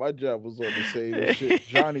 Yeah, my job was on the same shit.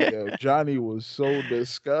 Johnny was so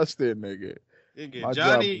disgusting, nigga. My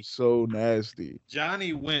job was so nasty.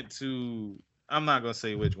 Johnny went to, I'm not going to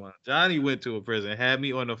say which one. Johnny went to a prison, had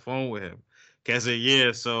me on the phone with him. I said,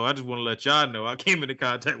 yeah, so I just want to let y'all know I came into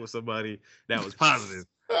contact with somebody that was positive.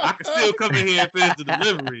 I can still come in here and finish the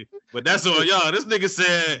delivery, but that's on y'all. This nigga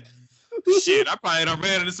said, shit, I probably done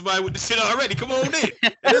ran into somebody with the shit already. Come on in.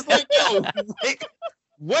 And it's like, yo,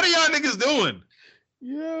 what are y'all niggas doing?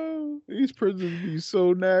 Yo, these prisons be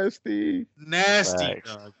so nasty. Nasty,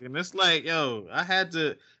 dog. And it's like, yo, I had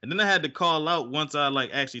to call out once I like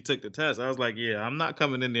actually took the test. I was like, yeah, I'm not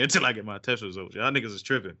coming in there until I get my test results. Y'all niggas is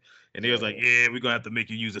tripping. And he was like, yeah, we're gonna have to make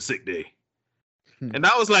you use a sick day. And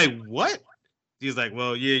I was like, what? He's like,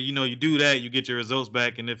 well, yeah, you do that, you get your results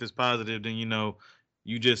back, and if it's positive, then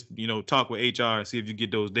you just talk with HR and see if you get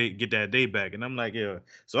that day back. And I'm like, yeah.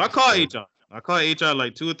 So I call HR. I called HR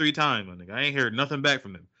like 2 or 3 times. I ain't heard nothing back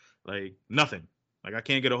from them. Like nothing. Like I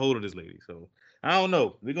can't get a hold of this lady. So I don't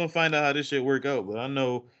know. We're gonna find out how this shit work out. But I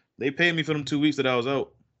know they paid me for them 2 weeks that I was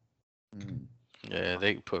out. Yeah,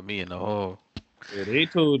 they put me in the hole. Yeah, they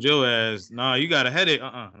told your ass, nah, you got a headache.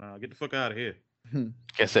 Nah, get the fuck out of here.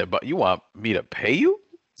 I said, but you want me to pay you?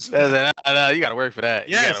 I said, no, you gotta work for that.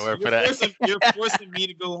 Yes, you gotta work for that. You're forcing me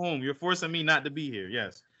to go home. You're forcing me not to be here.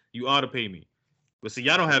 Yes, you ought to pay me. But see,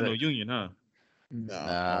 y'all don't have no union, huh?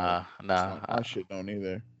 Nah. My shit don't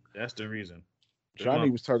either. That's the reason. Johnny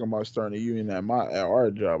was talking about starting a union at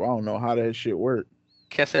our job. I don't know how that shit worked.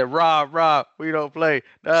 Cat said, Rob, we don't play.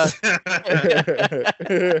 Johnny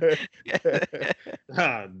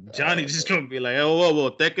just gonna be like, oh, whoa,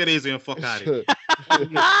 take it easy and fuck out of here.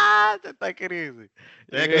 Take it easy.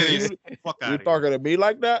 Take it easy. Fuck out of here. You talking to me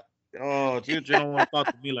like that? Oh, you don't want to talk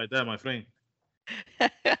to me like that, my friend.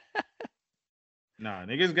 Nah,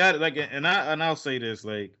 niggas got it. Like, and I'll say this,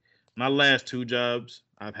 like, my last 2 jobs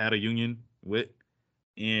I've had a union with,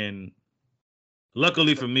 and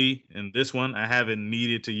luckily for me, in this one, I haven't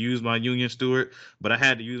needed to use my union steward, but I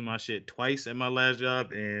had to use my shit twice at my last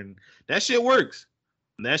job, and that shit works.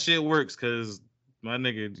 That shit works, because, my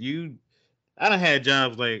nigga, I done had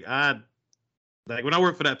jobs like when I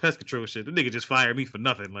worked for that pest control shit, the nigga just fired me for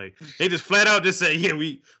nothing. Like, they just flat out just say, yeah,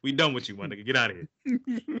 we done with you, my nigga. Get out of here.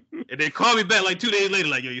 And they call me back like 2 days later,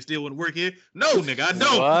 like, yo, you still want to work here? No, nigga, I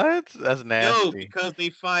don't. What? That's nasty. Yo, because they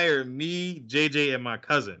fired me, JJ, and my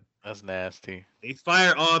cousin. That's nasty. They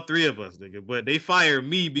fired all 3 of us, nigga. But they fired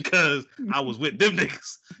me because I was with them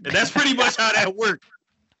niggas. And that's pretty much how that worked.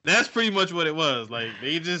 That's pretty much what it was. Like,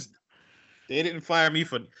 they didn't fire me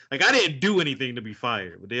for, like, I didn't do anything to be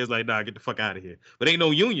fired. But they was like, nah, get the fuck out of here. But ain't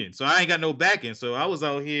no union. So I ain't got no backing. So I was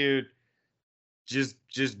out here just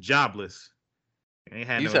jobless. Ain't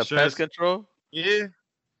had you no said insurance. pest control? Yeah.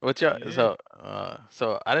 What y'all? Yeah.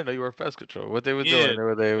 So I didn't know you were pest control. What they were doing?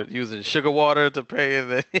 They were using sugar water to pay,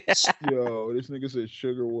 and then yo, this nigga said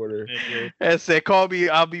sugar water. And said, "Call me.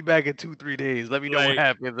 I'll be back in 2-3 days. Let me know what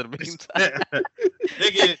happens in the meantime."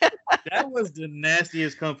 Nigga, that was the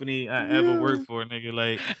nastiest company I ever worked for, nigga.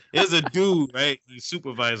 Like, there's a dude, right? He's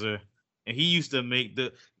supervisor, and he used to make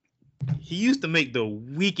the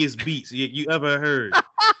weakest beats you ever heard.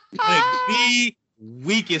 Like the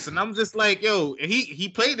weakest, and I'm just like, yo, and he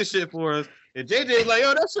played the shit for us, and JJ was like,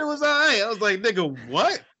 yo, that shit was alright. I was like, nigga,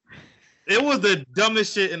 what? It was the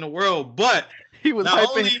dumbest shit in the world. But he was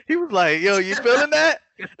hyping. He was like, "Yo, you feeling that?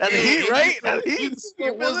 That's heat, right? That's heat.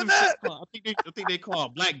 You feeling that?" I think they call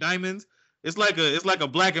it Black Diamonds. It's like a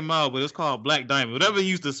Black and Mild, but it's called Black Diamond. Whatever he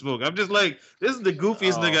used to smoke. I'm just like, this is the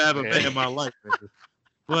goofiest nigga I ever met in my life.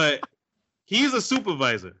 But he's a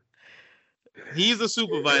supervisor. He's a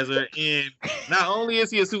supervisor, and not only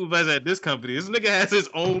is he a supervisor at this company, this nigga has his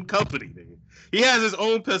own company, nigga. He has his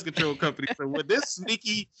own pest control company. So what this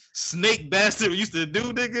sneaky snake bastard used to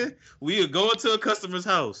do, nigga, we would go into a customer's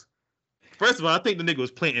house. First of all, I think the nigga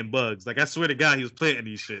was planting bugs. Like, I swear to God, he was planting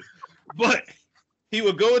these shit. But he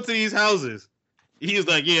would go into these houses. He was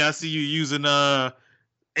like, yeah, I see you using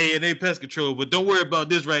A&A Pest Control, but don't worry about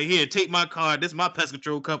this right here. Take my card. This is my pest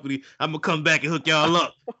control company. I'm going to come back and hook y'all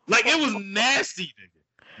up. Like, it was nasty,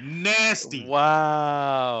 nigga. Nasty.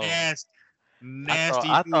 Wow. Nasty.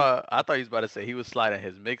 I thought he was about to say he was sliding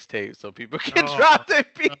his mixtape so people can drop their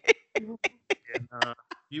beat.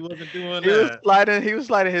 He wasn't doing that. He was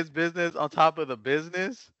sliding his business on top of the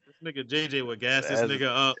business. This nigga JJ would gas this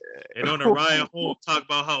nigga up and on the Ryan Home talk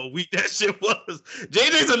about how weak that shit was.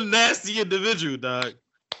 JJ's a nasty individual, dog.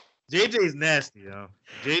 JJ's nasty, yo.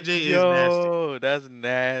 JJ is nasty. Yo, that's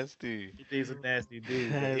nasty. JJ's a nasty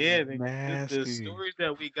dude. Nasty. The stories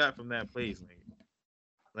that we got from that place, nigga.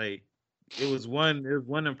 Like, it was one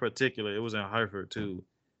in particular. It was in Hartford too.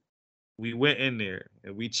 We went in there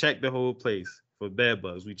and we checked the whole place for bed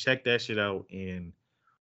bugs. We checked that shit out and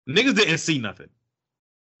niggas didn't see nothing.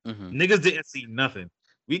 Mm-hmm. Niggas didn't see nothing.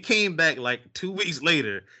 We came back like 2 weeks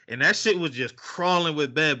later and that shit was just crawling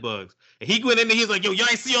with bed bugs. And he went in there, he was like, yo, y'all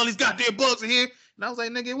ain't see all these goddamn bugs in here? And I was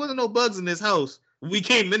like, nigga, it wasn't no bugs in this house. We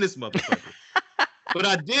came in this motherfucker. But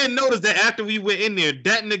I did notice that after we went in there,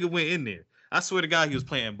 that nigga went in there. I swear to God, he was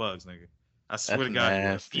playing bugs, nigga. I swear to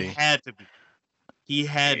God, he had to be. He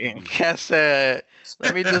had to be. Cass said,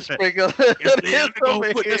 let me just sprinkle put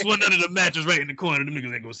this one under the mattress right in the corner. Them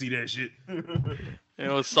niggas ain't gonna see that shit.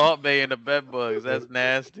 It was Salt Bay and the bed bugs. That's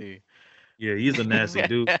nasty. Yeah, he's a nasty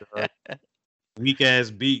dude. Weak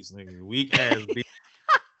ass beats, nigga. Weak ass beats.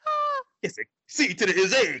 It's a C to the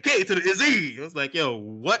is A, K to the is E. I was like, yo,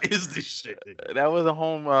 what is this shit, nigga? That was a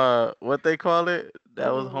home, what they call it?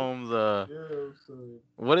 That was home's,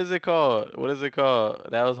 what is it called?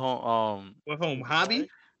 That was home, what, home hobby?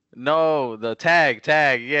 No, the tag.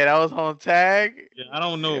 Yeah, that was home tag. Yeah, I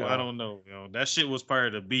don't know. You know, that shit was part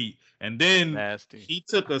of the beat. And then he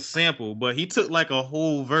took a sample, but he took like a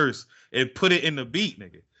whole verse and put it in the beat,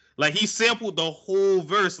 nigga. Like, he sampled the whole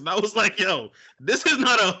verse. And I was like, yo, this is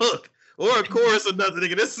not a hook or a chorus or nothing,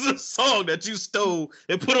 nigga. This is a song that you stole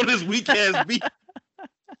and put on this weak ass beat.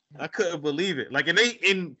 I couldn't believe it. Like, and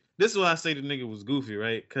this is why I say the nigga was goofy,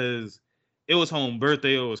 right? Because it was home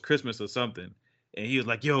birthday or it was Christmas or something. And he was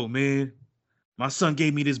like, yo, man, my son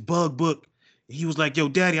gave me this bug book. And he was like, yo,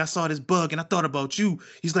 daddy, I saw this bug and I thought about you.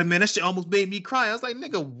 He's like, man, that shit almost made me cry. I was like,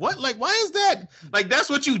 nigga, what? Like, why is that? Like, that's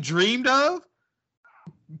what you dreamed of?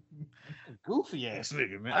 Goofy ass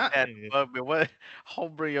nigga, man. What?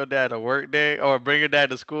 Home bring your dad to work day or bring your dad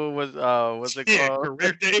to school? What's it called?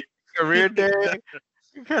 Career day. Career day.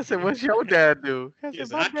 I said, what's your dad do? I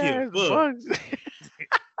said, my dad is bugs.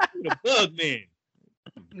 The bug man.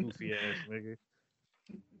 Goofy ass nigga.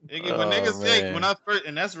 When I first,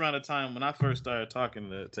 and that's around the time when I first started talking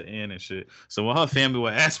to Ann and shit. So when her family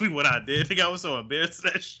would ask me what I did, I think I was so embarrassed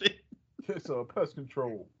of that shit. It's pest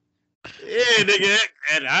control. Yeah, nigga.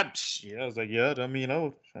 And I was like, yeah, I mean,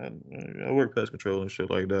 I work pest control and shit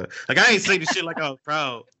like that. Like, I ain't say the shit like I was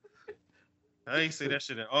proud. I ain't say that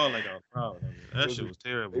shit at all like I was proud. Nigga. That shit was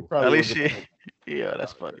terrible. At least yeah,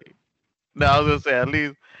 that's funny. No, I was gonna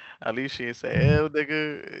say at least she ain't say, hell,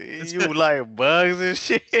 nigga, you like bugs and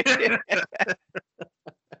shit.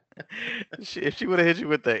 If she would have hit you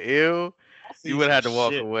with the ill, you would have had to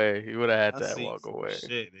walk away. You would have had to walk away.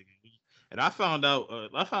 Shit, nigga. And I found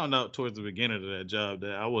out towards the beginning of that job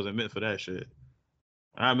that I wasn't meant for that shit.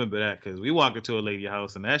 I remember that because we walked into a lady's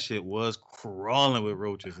house and that shit was crawling with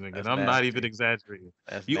roaches, nigga. And I'm not even exaggerating.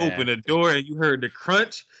 You opened the door and you heard the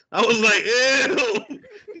crunch. I was like,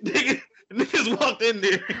 ew. Niggas walked in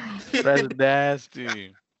there. That's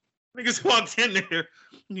nasty. Niggas walked in there.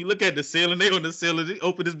 You look at the ceiling. They on the ceiling. They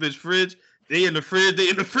open this bitch fridge. They in the fridge. They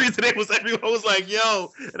in the freezer. They was everyone. I was like,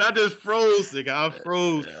 yo. And I just froze, nigga. I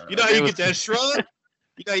froze. You know how you get that shrug?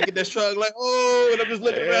 You know how you get that shrug like, oh. And I'm just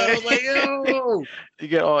looking around. I was like, yo. You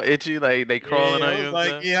get all itchy, like they crawling on you. I was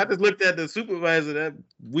like, I just looked at the supervisor, that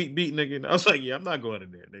weak beat nigga. And I was like, yeah, I'm not going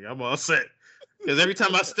in there, nigga. I'm all set. Because every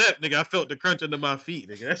time I stepped, nigga, I felt the crunch under my feet,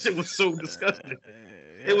 nigga. That shit was so disgusting.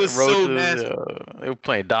 It was roaches, so nasty. They were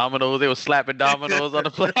playing dominoes. They were slapping dominoes on the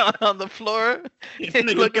floor.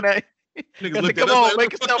 Nigga, looking at Niggas looked come at us on, like,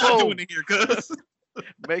 make what the yourself fuck y'all home. doing in here, cuz?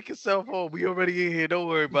 Make yourself home. We already in here. Don't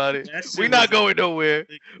worry about it. That shit We not was- going nowhere.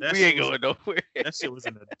 That We shit ain't was- going nowhere. That shit was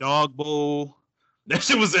in a dog bowl. That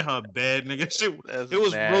shit was in her bed, nigga. That's It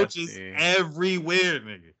was nasty. roaches everywhere,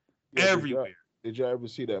 nigga. Yeah, Everywhere. Did y'all ever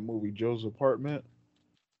see that movie Joe's Apartment?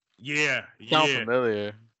 Yeah, Sound yeah,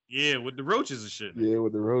 familiar. yeah, with the roaches and shit. Nigga. Yeah,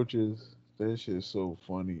 with the roaches. That shit's so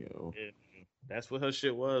funny, yo. Yeah, that's what her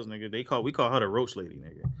shit was, nigga. We call her the roach lady,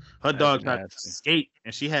 nigga. Her That's dog tried to nasty. escape,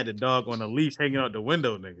 and she had the dog on a leash hanging out the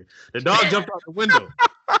window, nigga. The dog jumped out the window.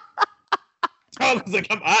 Dog was like,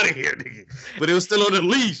 I'm out of here, nigga. But it was still on the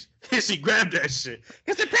leash. And she grabbed that shit.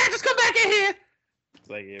 He said, Patches, come back in here. It's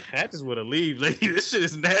like, yeah, Patches would have leave, lady. This shit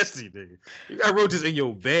is nasty, nigga. You got roaches in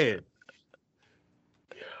your bed.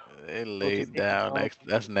 They laid down.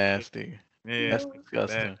 That's nasty. Yeah, That's it was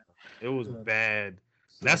disgusting. bad. It was bad.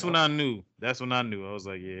 That's when I knew. I was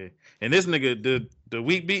like, yeah. And this nigga, the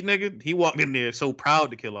Wheat Beat nigga, he walked in there so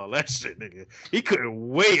proud to kill all that shit, nigga. He couldn't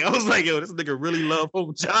wait. I was like, yo, this nigga really love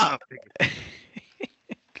home job, nigga.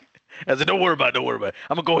 I said, don't worry about it.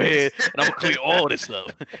 I'm gonna go ahead and I'm gonna clean all this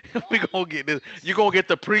up. We gonna get this. You gonna get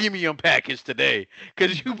the premium package today,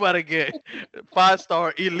 cause you about to get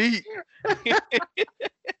 5-star elite.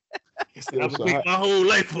 He said, I'm gonna wait my whole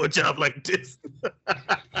life for a job like this.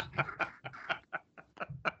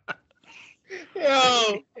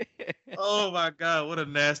 Yo, oh my god, what a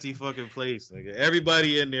nasty fucking place, nigga.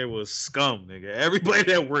 Everybody in there was scum, nigga. Everybody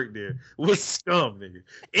that worked there was scum, nigga.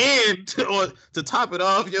 And to top it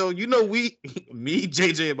off, yo, you know me,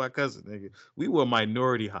 JJ, and my cousin, nigga, we were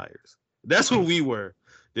minority hires. That's what we were.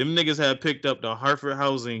 Them niggas had picked up the Hartford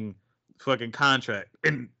housing fucking contract,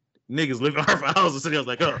 and niggas live in Hartford houses, so they was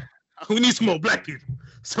like, oh, we need some more black people.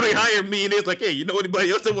 So they hired me, and they was like, "Hey, you know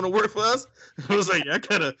anybody else that want to work for us?" I was like, "I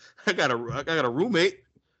got a roommate."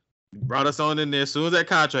 Brought us on in there. As soon as that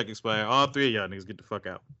contract expired, all three of y'all niggas get the fuck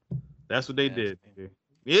out. That's what they did. Nigga.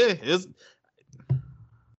 Yeah, it's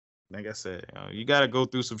like I said, you gotta go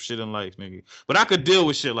through some shit in life, nigga. But I could deal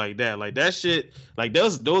with shit like that. Like that shit, like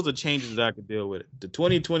those are changes that I could deal with. The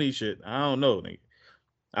 2020 shit, I don't know, nigga.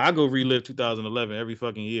 I go relive 2011 every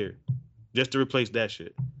fucking year just to replace that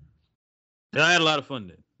shit. I had a lot of fun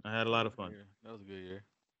then. That was a good year.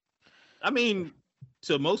 I mean,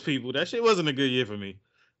 to most people, that shit wasn't a good year for me.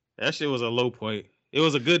 That shit was a low point. It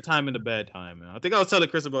was a good time and a bad time, man. I think I was telling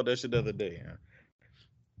Chris about that shit the other day. Man.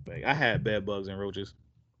 Like, I had bed bugs and roaches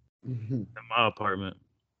in my apartment.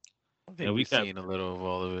 I think we've seen a little of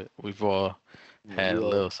all of it. We've all had a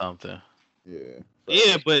little something. Yeah.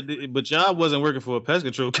 Yeah, but y'all wasn't working for a pest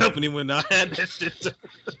control company when I had that shit.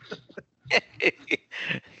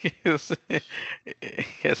 I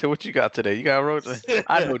said, what you got today? You got roaches?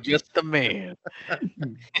 I know just the man.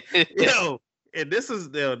 Yo, and this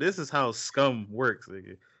is how scum works,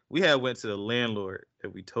 nigga. We had went to the landlord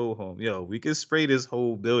and we told him, yo, we can spray this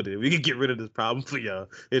whole building. We can get rid of this problem for y'all.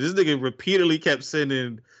 And this nigga repeatedly kept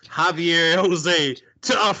sending Javier and Jose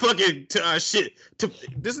to our shit.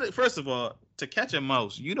 First of all, to catch a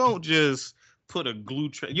mouse, you don't just put a glue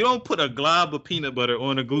trap. You don't put a glob of peanut butter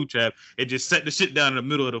on a glue trap and just set the shit down in the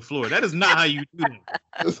middle of the floor. That is not how you do that.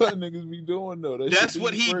 That's what niggas be doing though. That's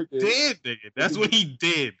what he did, nigga. That's what he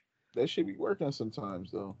did. That shit be working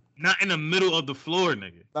sometimes though. Not in the middle of the floor,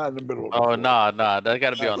 nigga. Not in the middle of the floor. Nah. That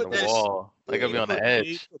gotta be on the wall. That gotta be on the edge.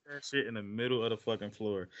 He put that shit in the middle of the fucking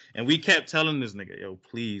floor. And we kept telling this nigga, yo,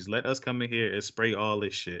 please let us come in here and spray all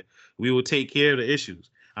this shit. We will take care of the issues.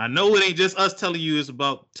 I know it ain't just us telling you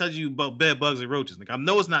about bed bugs and roaches. Nigga. I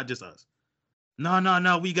know it's not just us.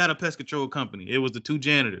 No. We got a pest control company. It was the two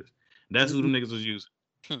janitors. That's who the niggas was using.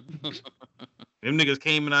 Them niggas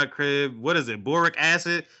came in our crib. What is it? Boric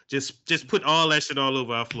acid. Just put all that shit all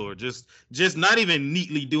over our floor. Just not even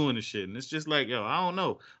neatly doing the shit. And it's just like, yo, I don't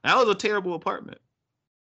know. That was a terrible apartment.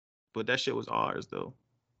 But that shit was ours though.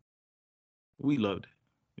 We loved it.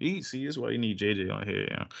 See, that's why you need JJ on here.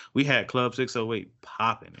 Yeah. We had Club 608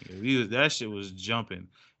 popping. That shit was jumping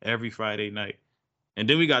every Friday night. And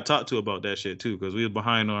then we got talked to about that shit too, because we was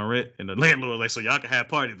behind on rent, and the landlord was like, so y'all can have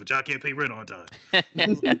parties, but y'all can't pay rent on time.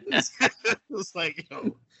 It was like,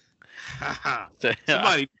 yo,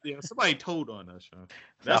 somebody told on us, Sean.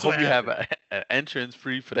 That's I hope you have an entrance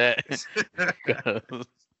free for that.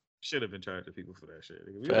 Should have been charging people for that shit.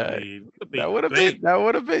 That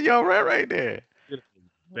would have been your rent right there.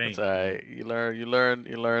 That's all right. You learn.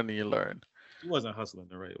 He wasn't hustling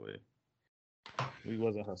the right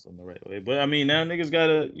way. But I mean, now niggas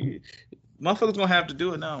motherfuckers gonna have to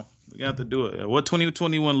do it now. We got to do it. What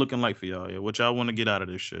 2021 looking like for y'all? Yeah, what y'all want to get out of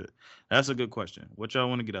this shit? That's a good question. What y'all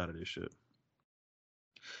want to get out of this shit?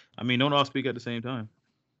 I mean, don't all speak at the same time.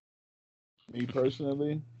 Me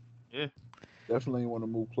personally, Yeah. Definitely want to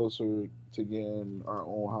move closer to getting our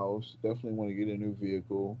own house. Definitely want to get a new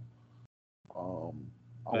vehicle. I You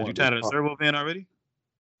want this tired of the pop. servo van already?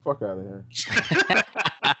 Fuck out of here.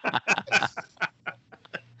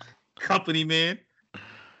 Company man.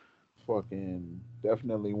 Fucking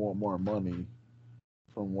definitely want more money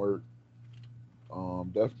from work.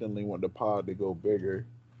 Definitely want the pod to go bigger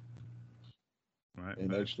Right.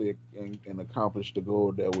 and actually and accomplish the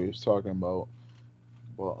goal that we was talking about.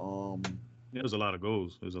 But There's a lot of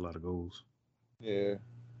goals. There's a lot of goals. yeah,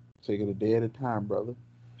 take it a day at a time, brother.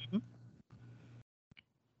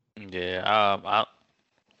 Yeah.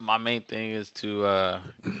 My main thing is to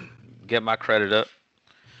get my credit up,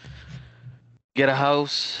 get a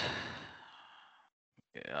house,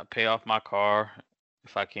 pay off my car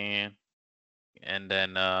if I can, and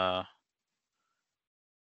then I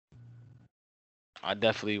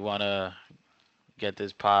definitely want to get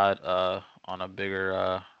this pod on a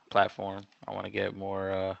bigger platform. I want to get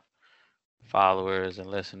more followers and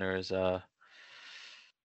listeners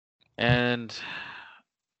and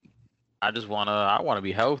I wanna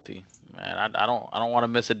be healthy, man. I don't want to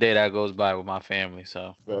miss a day that goes by with my family.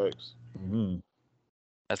 So Facts. Mm-hmm.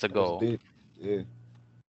 that's a That's goal. deep. Yeah,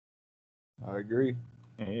 I agree.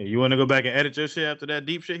 Hey, you want to go back and edit your shit after that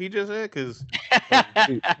deep shit he just said? Because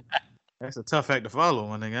Deep. that's a tough act to follow,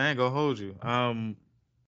 my nigga. I ain't gonna hold you. I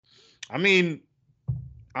mean,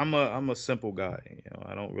 I'm a simple guy. You know,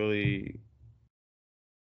 I don't really.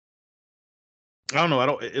 I don't know. I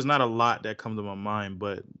don't. It's not a lot that comes to my mind,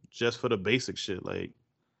 but just for the basic shit, like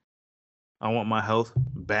I want my health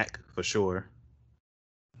back for sure.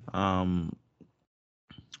 Um,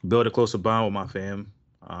 build a closer bond with my fam.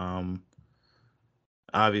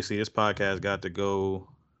 Obviously, this podcast got to go.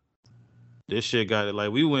 This shit got it.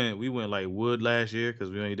 Like we went like wood last year because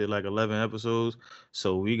we only did like 11 episodes.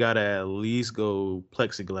 So we gotta at least go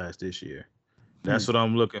plexiglass this year. That's what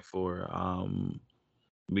I'm looking for.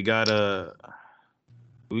 We gotta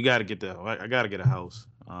get the. I gotta get a house.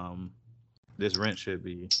 This rent should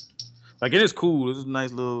be like it is cool. It's a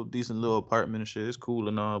nice little decent little apartment and shit. It's cool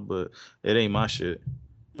and all, but it ain't my shit.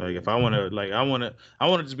 Like if I wanna like I wanna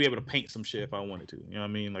just be able to paint some shit if I wanted to. You know what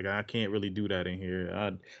I mean? Like I can't really do that in here.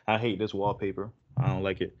 I hate this wallpaper. I don't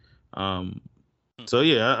like it. Um so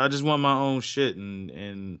yeah, I just want my own shit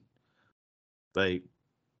and like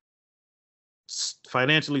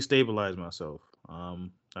financially stabilize myself. I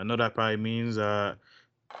know that probably means I'm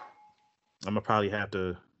gonna probably have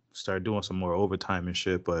to start doing some more overtime and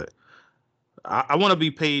shit, but I want to be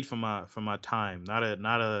paid for my time, not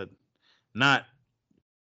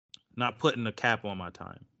not putting a cap on my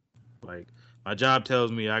time. Like my job tells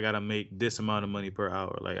me I gotta make this amount of money per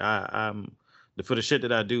hour. Like I'm for the shit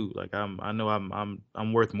that I do. Like I know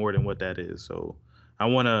I'm worth more than what that is. So I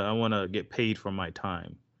wanna get paid for my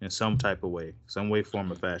time in some type of way, some way, form,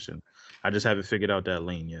 or fashion. I just haven't figured out that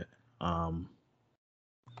lane yet.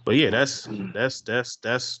 But yeah, that's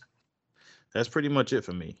pretty much it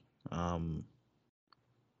for me. Um,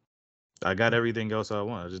 I got everything else I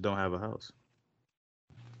want. I just don't have a house.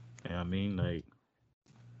 You know what I mean? Like,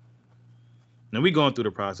 now we going through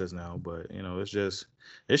the process now, but you know, it's just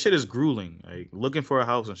this shit is grueling. Like looking for a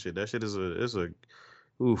house and shit. That shit is a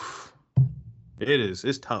oof. It is.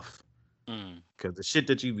 It's tough. Mm. Cause the shit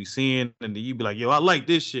that you be seeing and you be like, yo, I like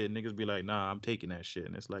this shit. And niggas be like, nah, I'm taking that shit.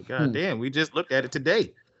 And it's like, God damn, we just looked at it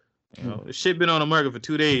today. You know, this shit been on the market for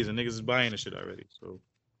 2 days and niggas is buying the shit already. So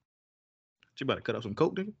you about to cut up some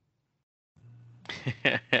coke, nigga?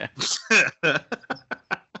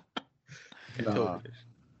 Nah,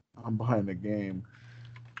 I'm buying the game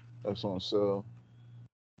that's on sale.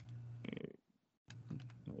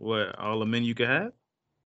 What, all the men you can have?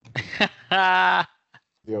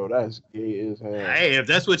 Yo, that's gay as hell. Hey, if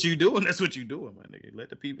that's what you doing, that's what you doing, my nigga. Let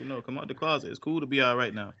the people know. Come out the closet. It's cool to be all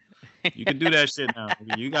right now. You can do that shit now.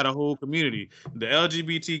 Nigga. You got a whole community. The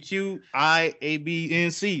LGBTQIABNC,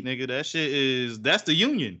 nigga. That shit that's the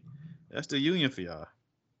union. That's the union for y'all.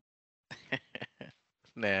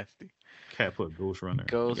 Nasty. Can't put Ghost Runner.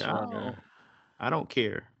 Ghost Nigga, Runner. I don't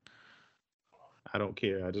care. I don't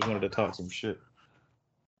care. I just wanted to talk some shit.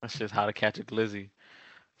 That's just how to catch a glizzy.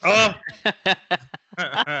 Oh!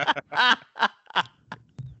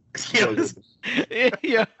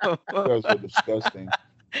 Yo, those are disgusting.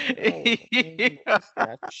 That's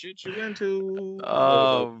the shit you into.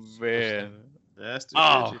 Oh man. That's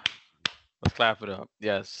the shit. Let's clap it up.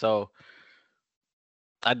 Yes. So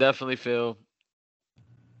I definitely feel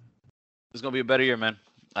it's gonna be a better year, man.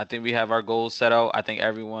 I think we have our goals set out. I think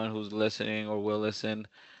everyone who's listening or will listen,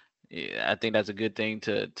 I think that's a good thing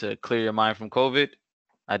to clear your mind from COVID.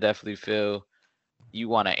 I definitely feel you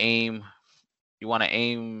want to aim You want to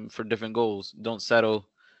aim for different goals. Don't settle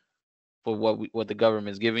for what the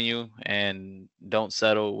government's giving you, and don't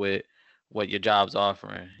settle with what your job's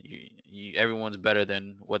offering. Everyone's better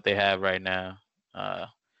than what they have right now. I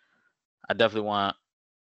definitely want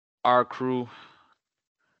our crew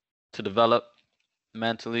to develop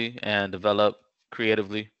mentally and develop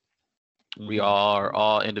creatively. We are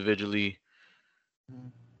all individually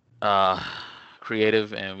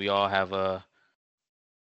creative, and we all have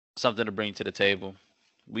something to bring to the table.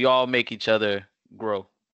 We all make each other grow.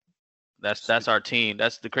 That's our team.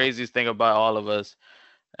 That's the craziest thing about all of us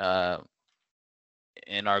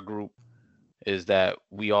in our group, is that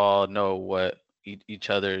we all know what each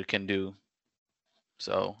other can do.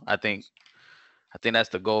 So I think that's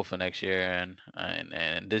the goal for next year, and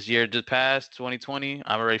this year just passed, 2020.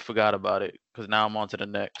 I already forgot about it because now I'm on to the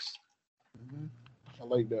next. I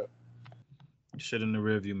like that. Shit in the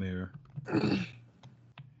rearview mirror.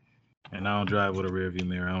 And I don't drive with a rearview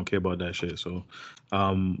mirror. I don't care about that shit. So,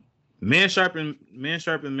 man sharpen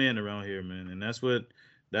man around here, man, and that's what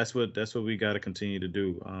we got to continue to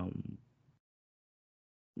do.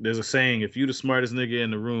 There's a saying: if you the smartest nigga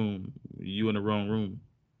in the room, you in the wrong room.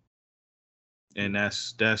 And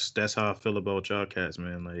that's how I feel about y'all cats,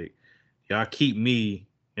 man. Like, y'all keep me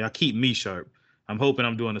sharp. I'm hoping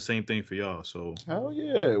I'm doing the same thing for y'all. So hell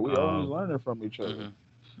yeah, we always learning from each other.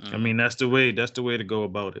 I mean, that's the way to go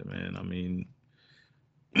about it, man. I mean,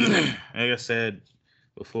 like I said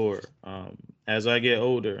before, as I get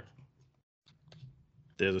older,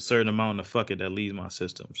 there's a certain amount of fuck it that leaves my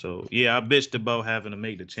system. So yeah, I bitched about having to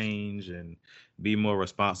make the change and be more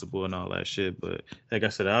responsible and all that shit. But like I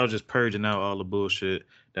said, I was just purging out all the bullshit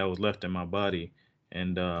that was left in my body.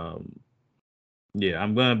 And yeah,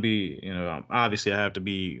 I'm gonna be, obviously I have to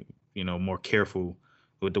be, more careful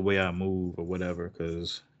with the way I move or whatever,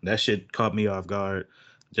 because that shit caught me off guard,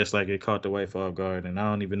 just like it caught the wife off guard, and I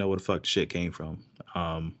don't even know where the fuck the shit came from.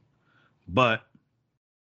 But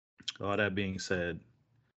all that being said,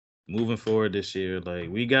 moving forward this year, like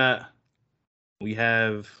we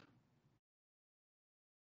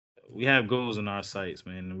have goals in our sights,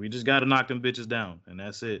 man. We just got to knock them bitches down, and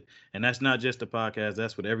that's it. And that's not just the podcast.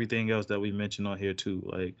 That's with everything else that we mentioned on here too.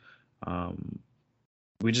 Like,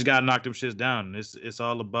 we just got to knock them shits down. It's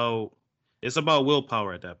about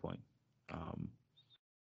willpower at that point.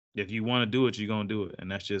 If you want to do it, you're gonna do it,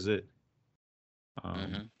 and that's just it.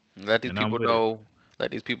 Let these people know.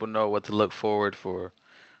 Let these people know what to look forward for.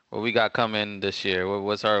 What we got coming this year?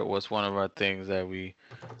 What's one of our things that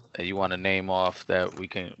you want to name off that we're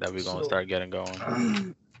gonna start getting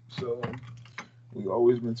going? So we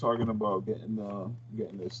always been talking about getting the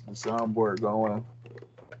soundboard going.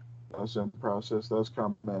 That's in process. That's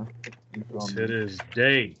coming. You feel me? It is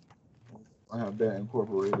day. I have that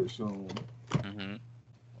incorporated soon.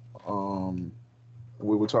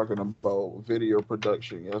 We were talking about video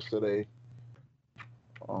production yesterday.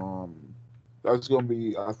 I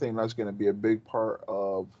think that's gonna be a big part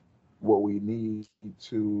of what we need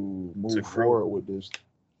to move forward with this.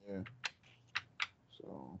 Yeah.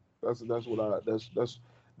 So those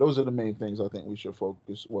are the main things I think we should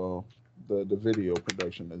focus. Well, the video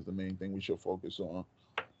production is the main thing we should focus on.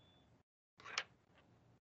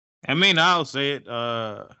 I mean, I'll say it.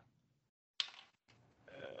 A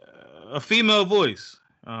female voice.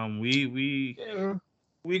 We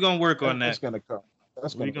gonna work on that.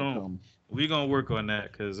 That's gonna come. We gonna work on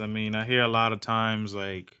that, because I mean, I hear a lot of times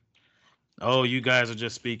like, oh, you guys are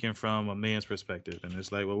just speaking from a man's perspective, and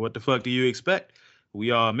it's like, well, what the fuck do you expect?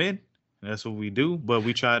 We are men. That's what we do, but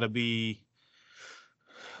we try to be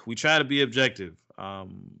objective.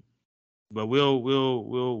 But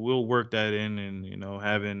we'll work that in,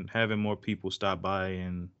 and having more people stop by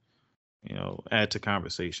and add to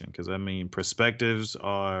conversation, because I mean,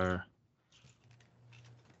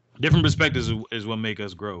 different perspectives is what make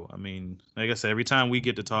us grow. I mean, like I said, every time we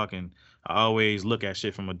get to talking, I always look at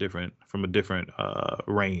shit from a different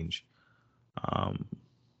range.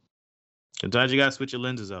 Sometimes you gotta switch your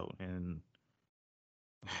lenses out, and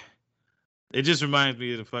it just reminds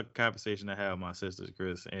me of the fucking conversation I had with my sisters,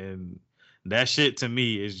 Chris, and that shit to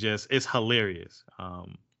me is it's hilarious.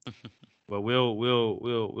 But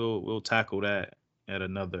we'll tackle that at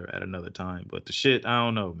another time. But the shit, I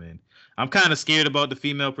don't know, man. I'm kind of scared about the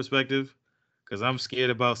female perspective, because I'm scared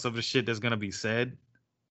about some of the shit that's gonna be said.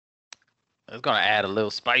 It's gonna add a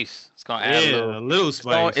little spice. It's gonna add a little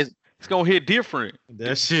spice. It's gonna hit different.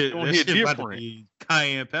 That shit about to be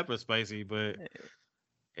cayenne pepper spicy,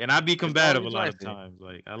 and I be combative a lot of times.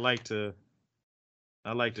 Like, I like to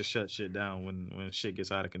shut shit down when shit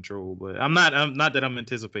gets out of control. But I'm not that I'm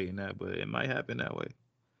anticipating that, but it might happen that way.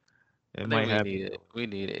 It I might think we happen. need it. We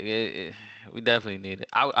need it. We definitely need it.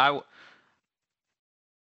 I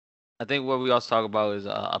think what we also talk about is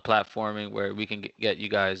a platforming where we can get you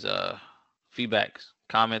guys feedbacks,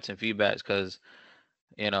 comments, and feedbacks because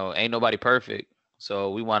ain't nobody perfect.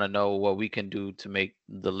 So we want to know what we can do to make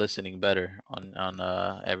the listening better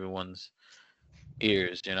on everyone's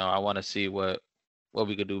ears. I want to see what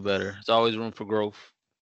we could do better. There's always room for growth.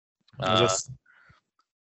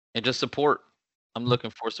 And just support. I'm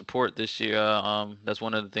looking for support this year. That's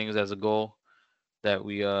one of the things as a goal that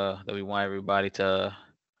we want everybody to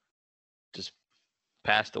just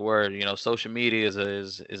pass the word. Social media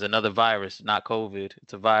is another virus, not COVID.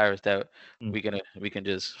 It's a virus that we can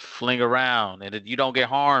just fling around and you don't get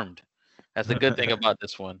harmed. That's the good thing about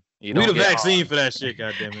this one. You We don't the get vaccine for that shit,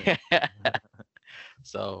 goddammit.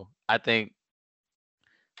 So I think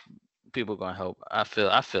people gonna help. I feel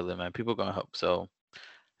it, man. People gonna help. So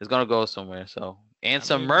it's gonna go somewhere. So and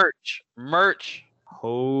some merch.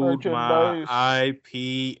 Hold my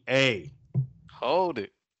IPA. Hold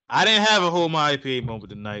it. I didn't have a hold my IPA moment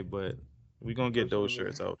tonight, but we're gonna get those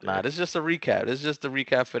shirts out there. Nah, this is just a recap. This is just a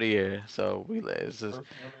recap for the year. So it's just.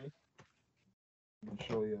 Personally, I'm gonna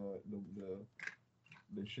show you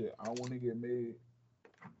the shit I want to get made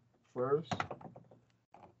first,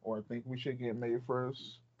 or I think we should get made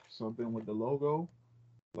first. Something with the logo,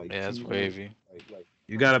 like yeah, it's wavy. Like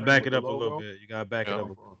you gotta back it up a little bit. You gotta back it up a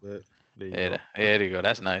little bit. There you go.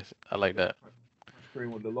 That's nice. I like that.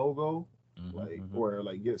 Screen with the logo, or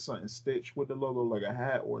like get something stitched with the logo, like a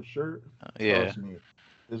hat or a shirt. Trust me,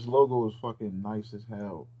 this logo is fucking nice as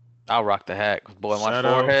hell. I'll rock the hat, boy. My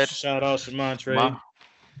forehead. Shout out Shimon Trey,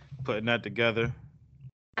 putting that together.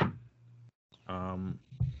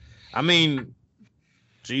 I mean,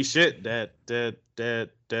 gee, shit, that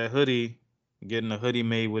hoodie, getting a hoodie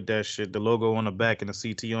made with that shit, the logo on the back and the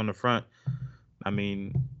CT on the front. I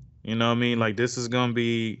mean, you know what I mean? Like, this is gonna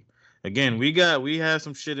be, again, we have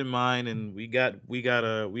some shit in mind, and we have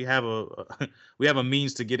a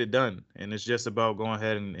means to get it done, and it's just about going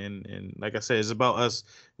ahead and like I said, it's about us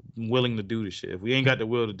willing to do the shit. If we ain't got the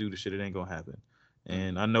will to do the shit, it ain't gonna happen.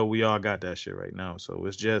 And I know we all got that shit right now, so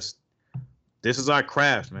it's just, this is our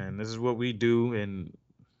craft, man. This is what we do, and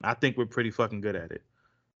I think we're pretty fucking good at it.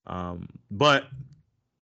 But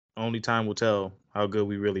only time will tell how good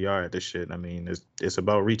we really are at this shit. I mean, it's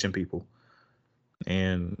about reaching people.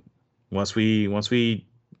 And once we, you know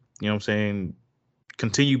what I'm saying,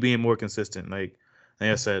 continue being more consistent. Like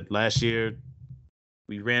I said, last year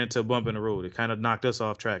we ran into a bump in the road. It kind of knocked us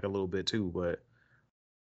off track a little bit too, but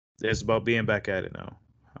it's about being back at it now.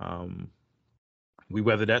 We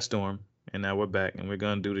weathered that storm, and now we're back, and we're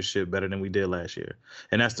gonna do this shit better than we did last year.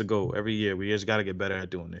 And that's the goal. Every year, we just gotta get better at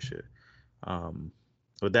doing this shit.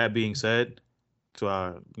 With that being said, to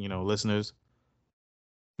our listeners,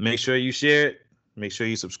 make sure you share it. Make sure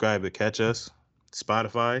you subscribe to catch us,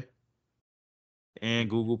 Spotify, and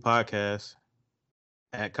Google Podcasts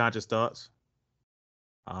at Conscious Thoughts.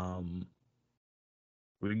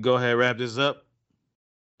 We can go ahead and wrap this up,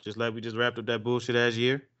 just like we just wrapped up that bullshit ass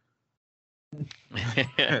year.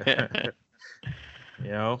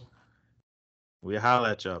 We'll holler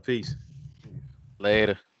at y'all. Peace.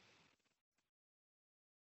 Later.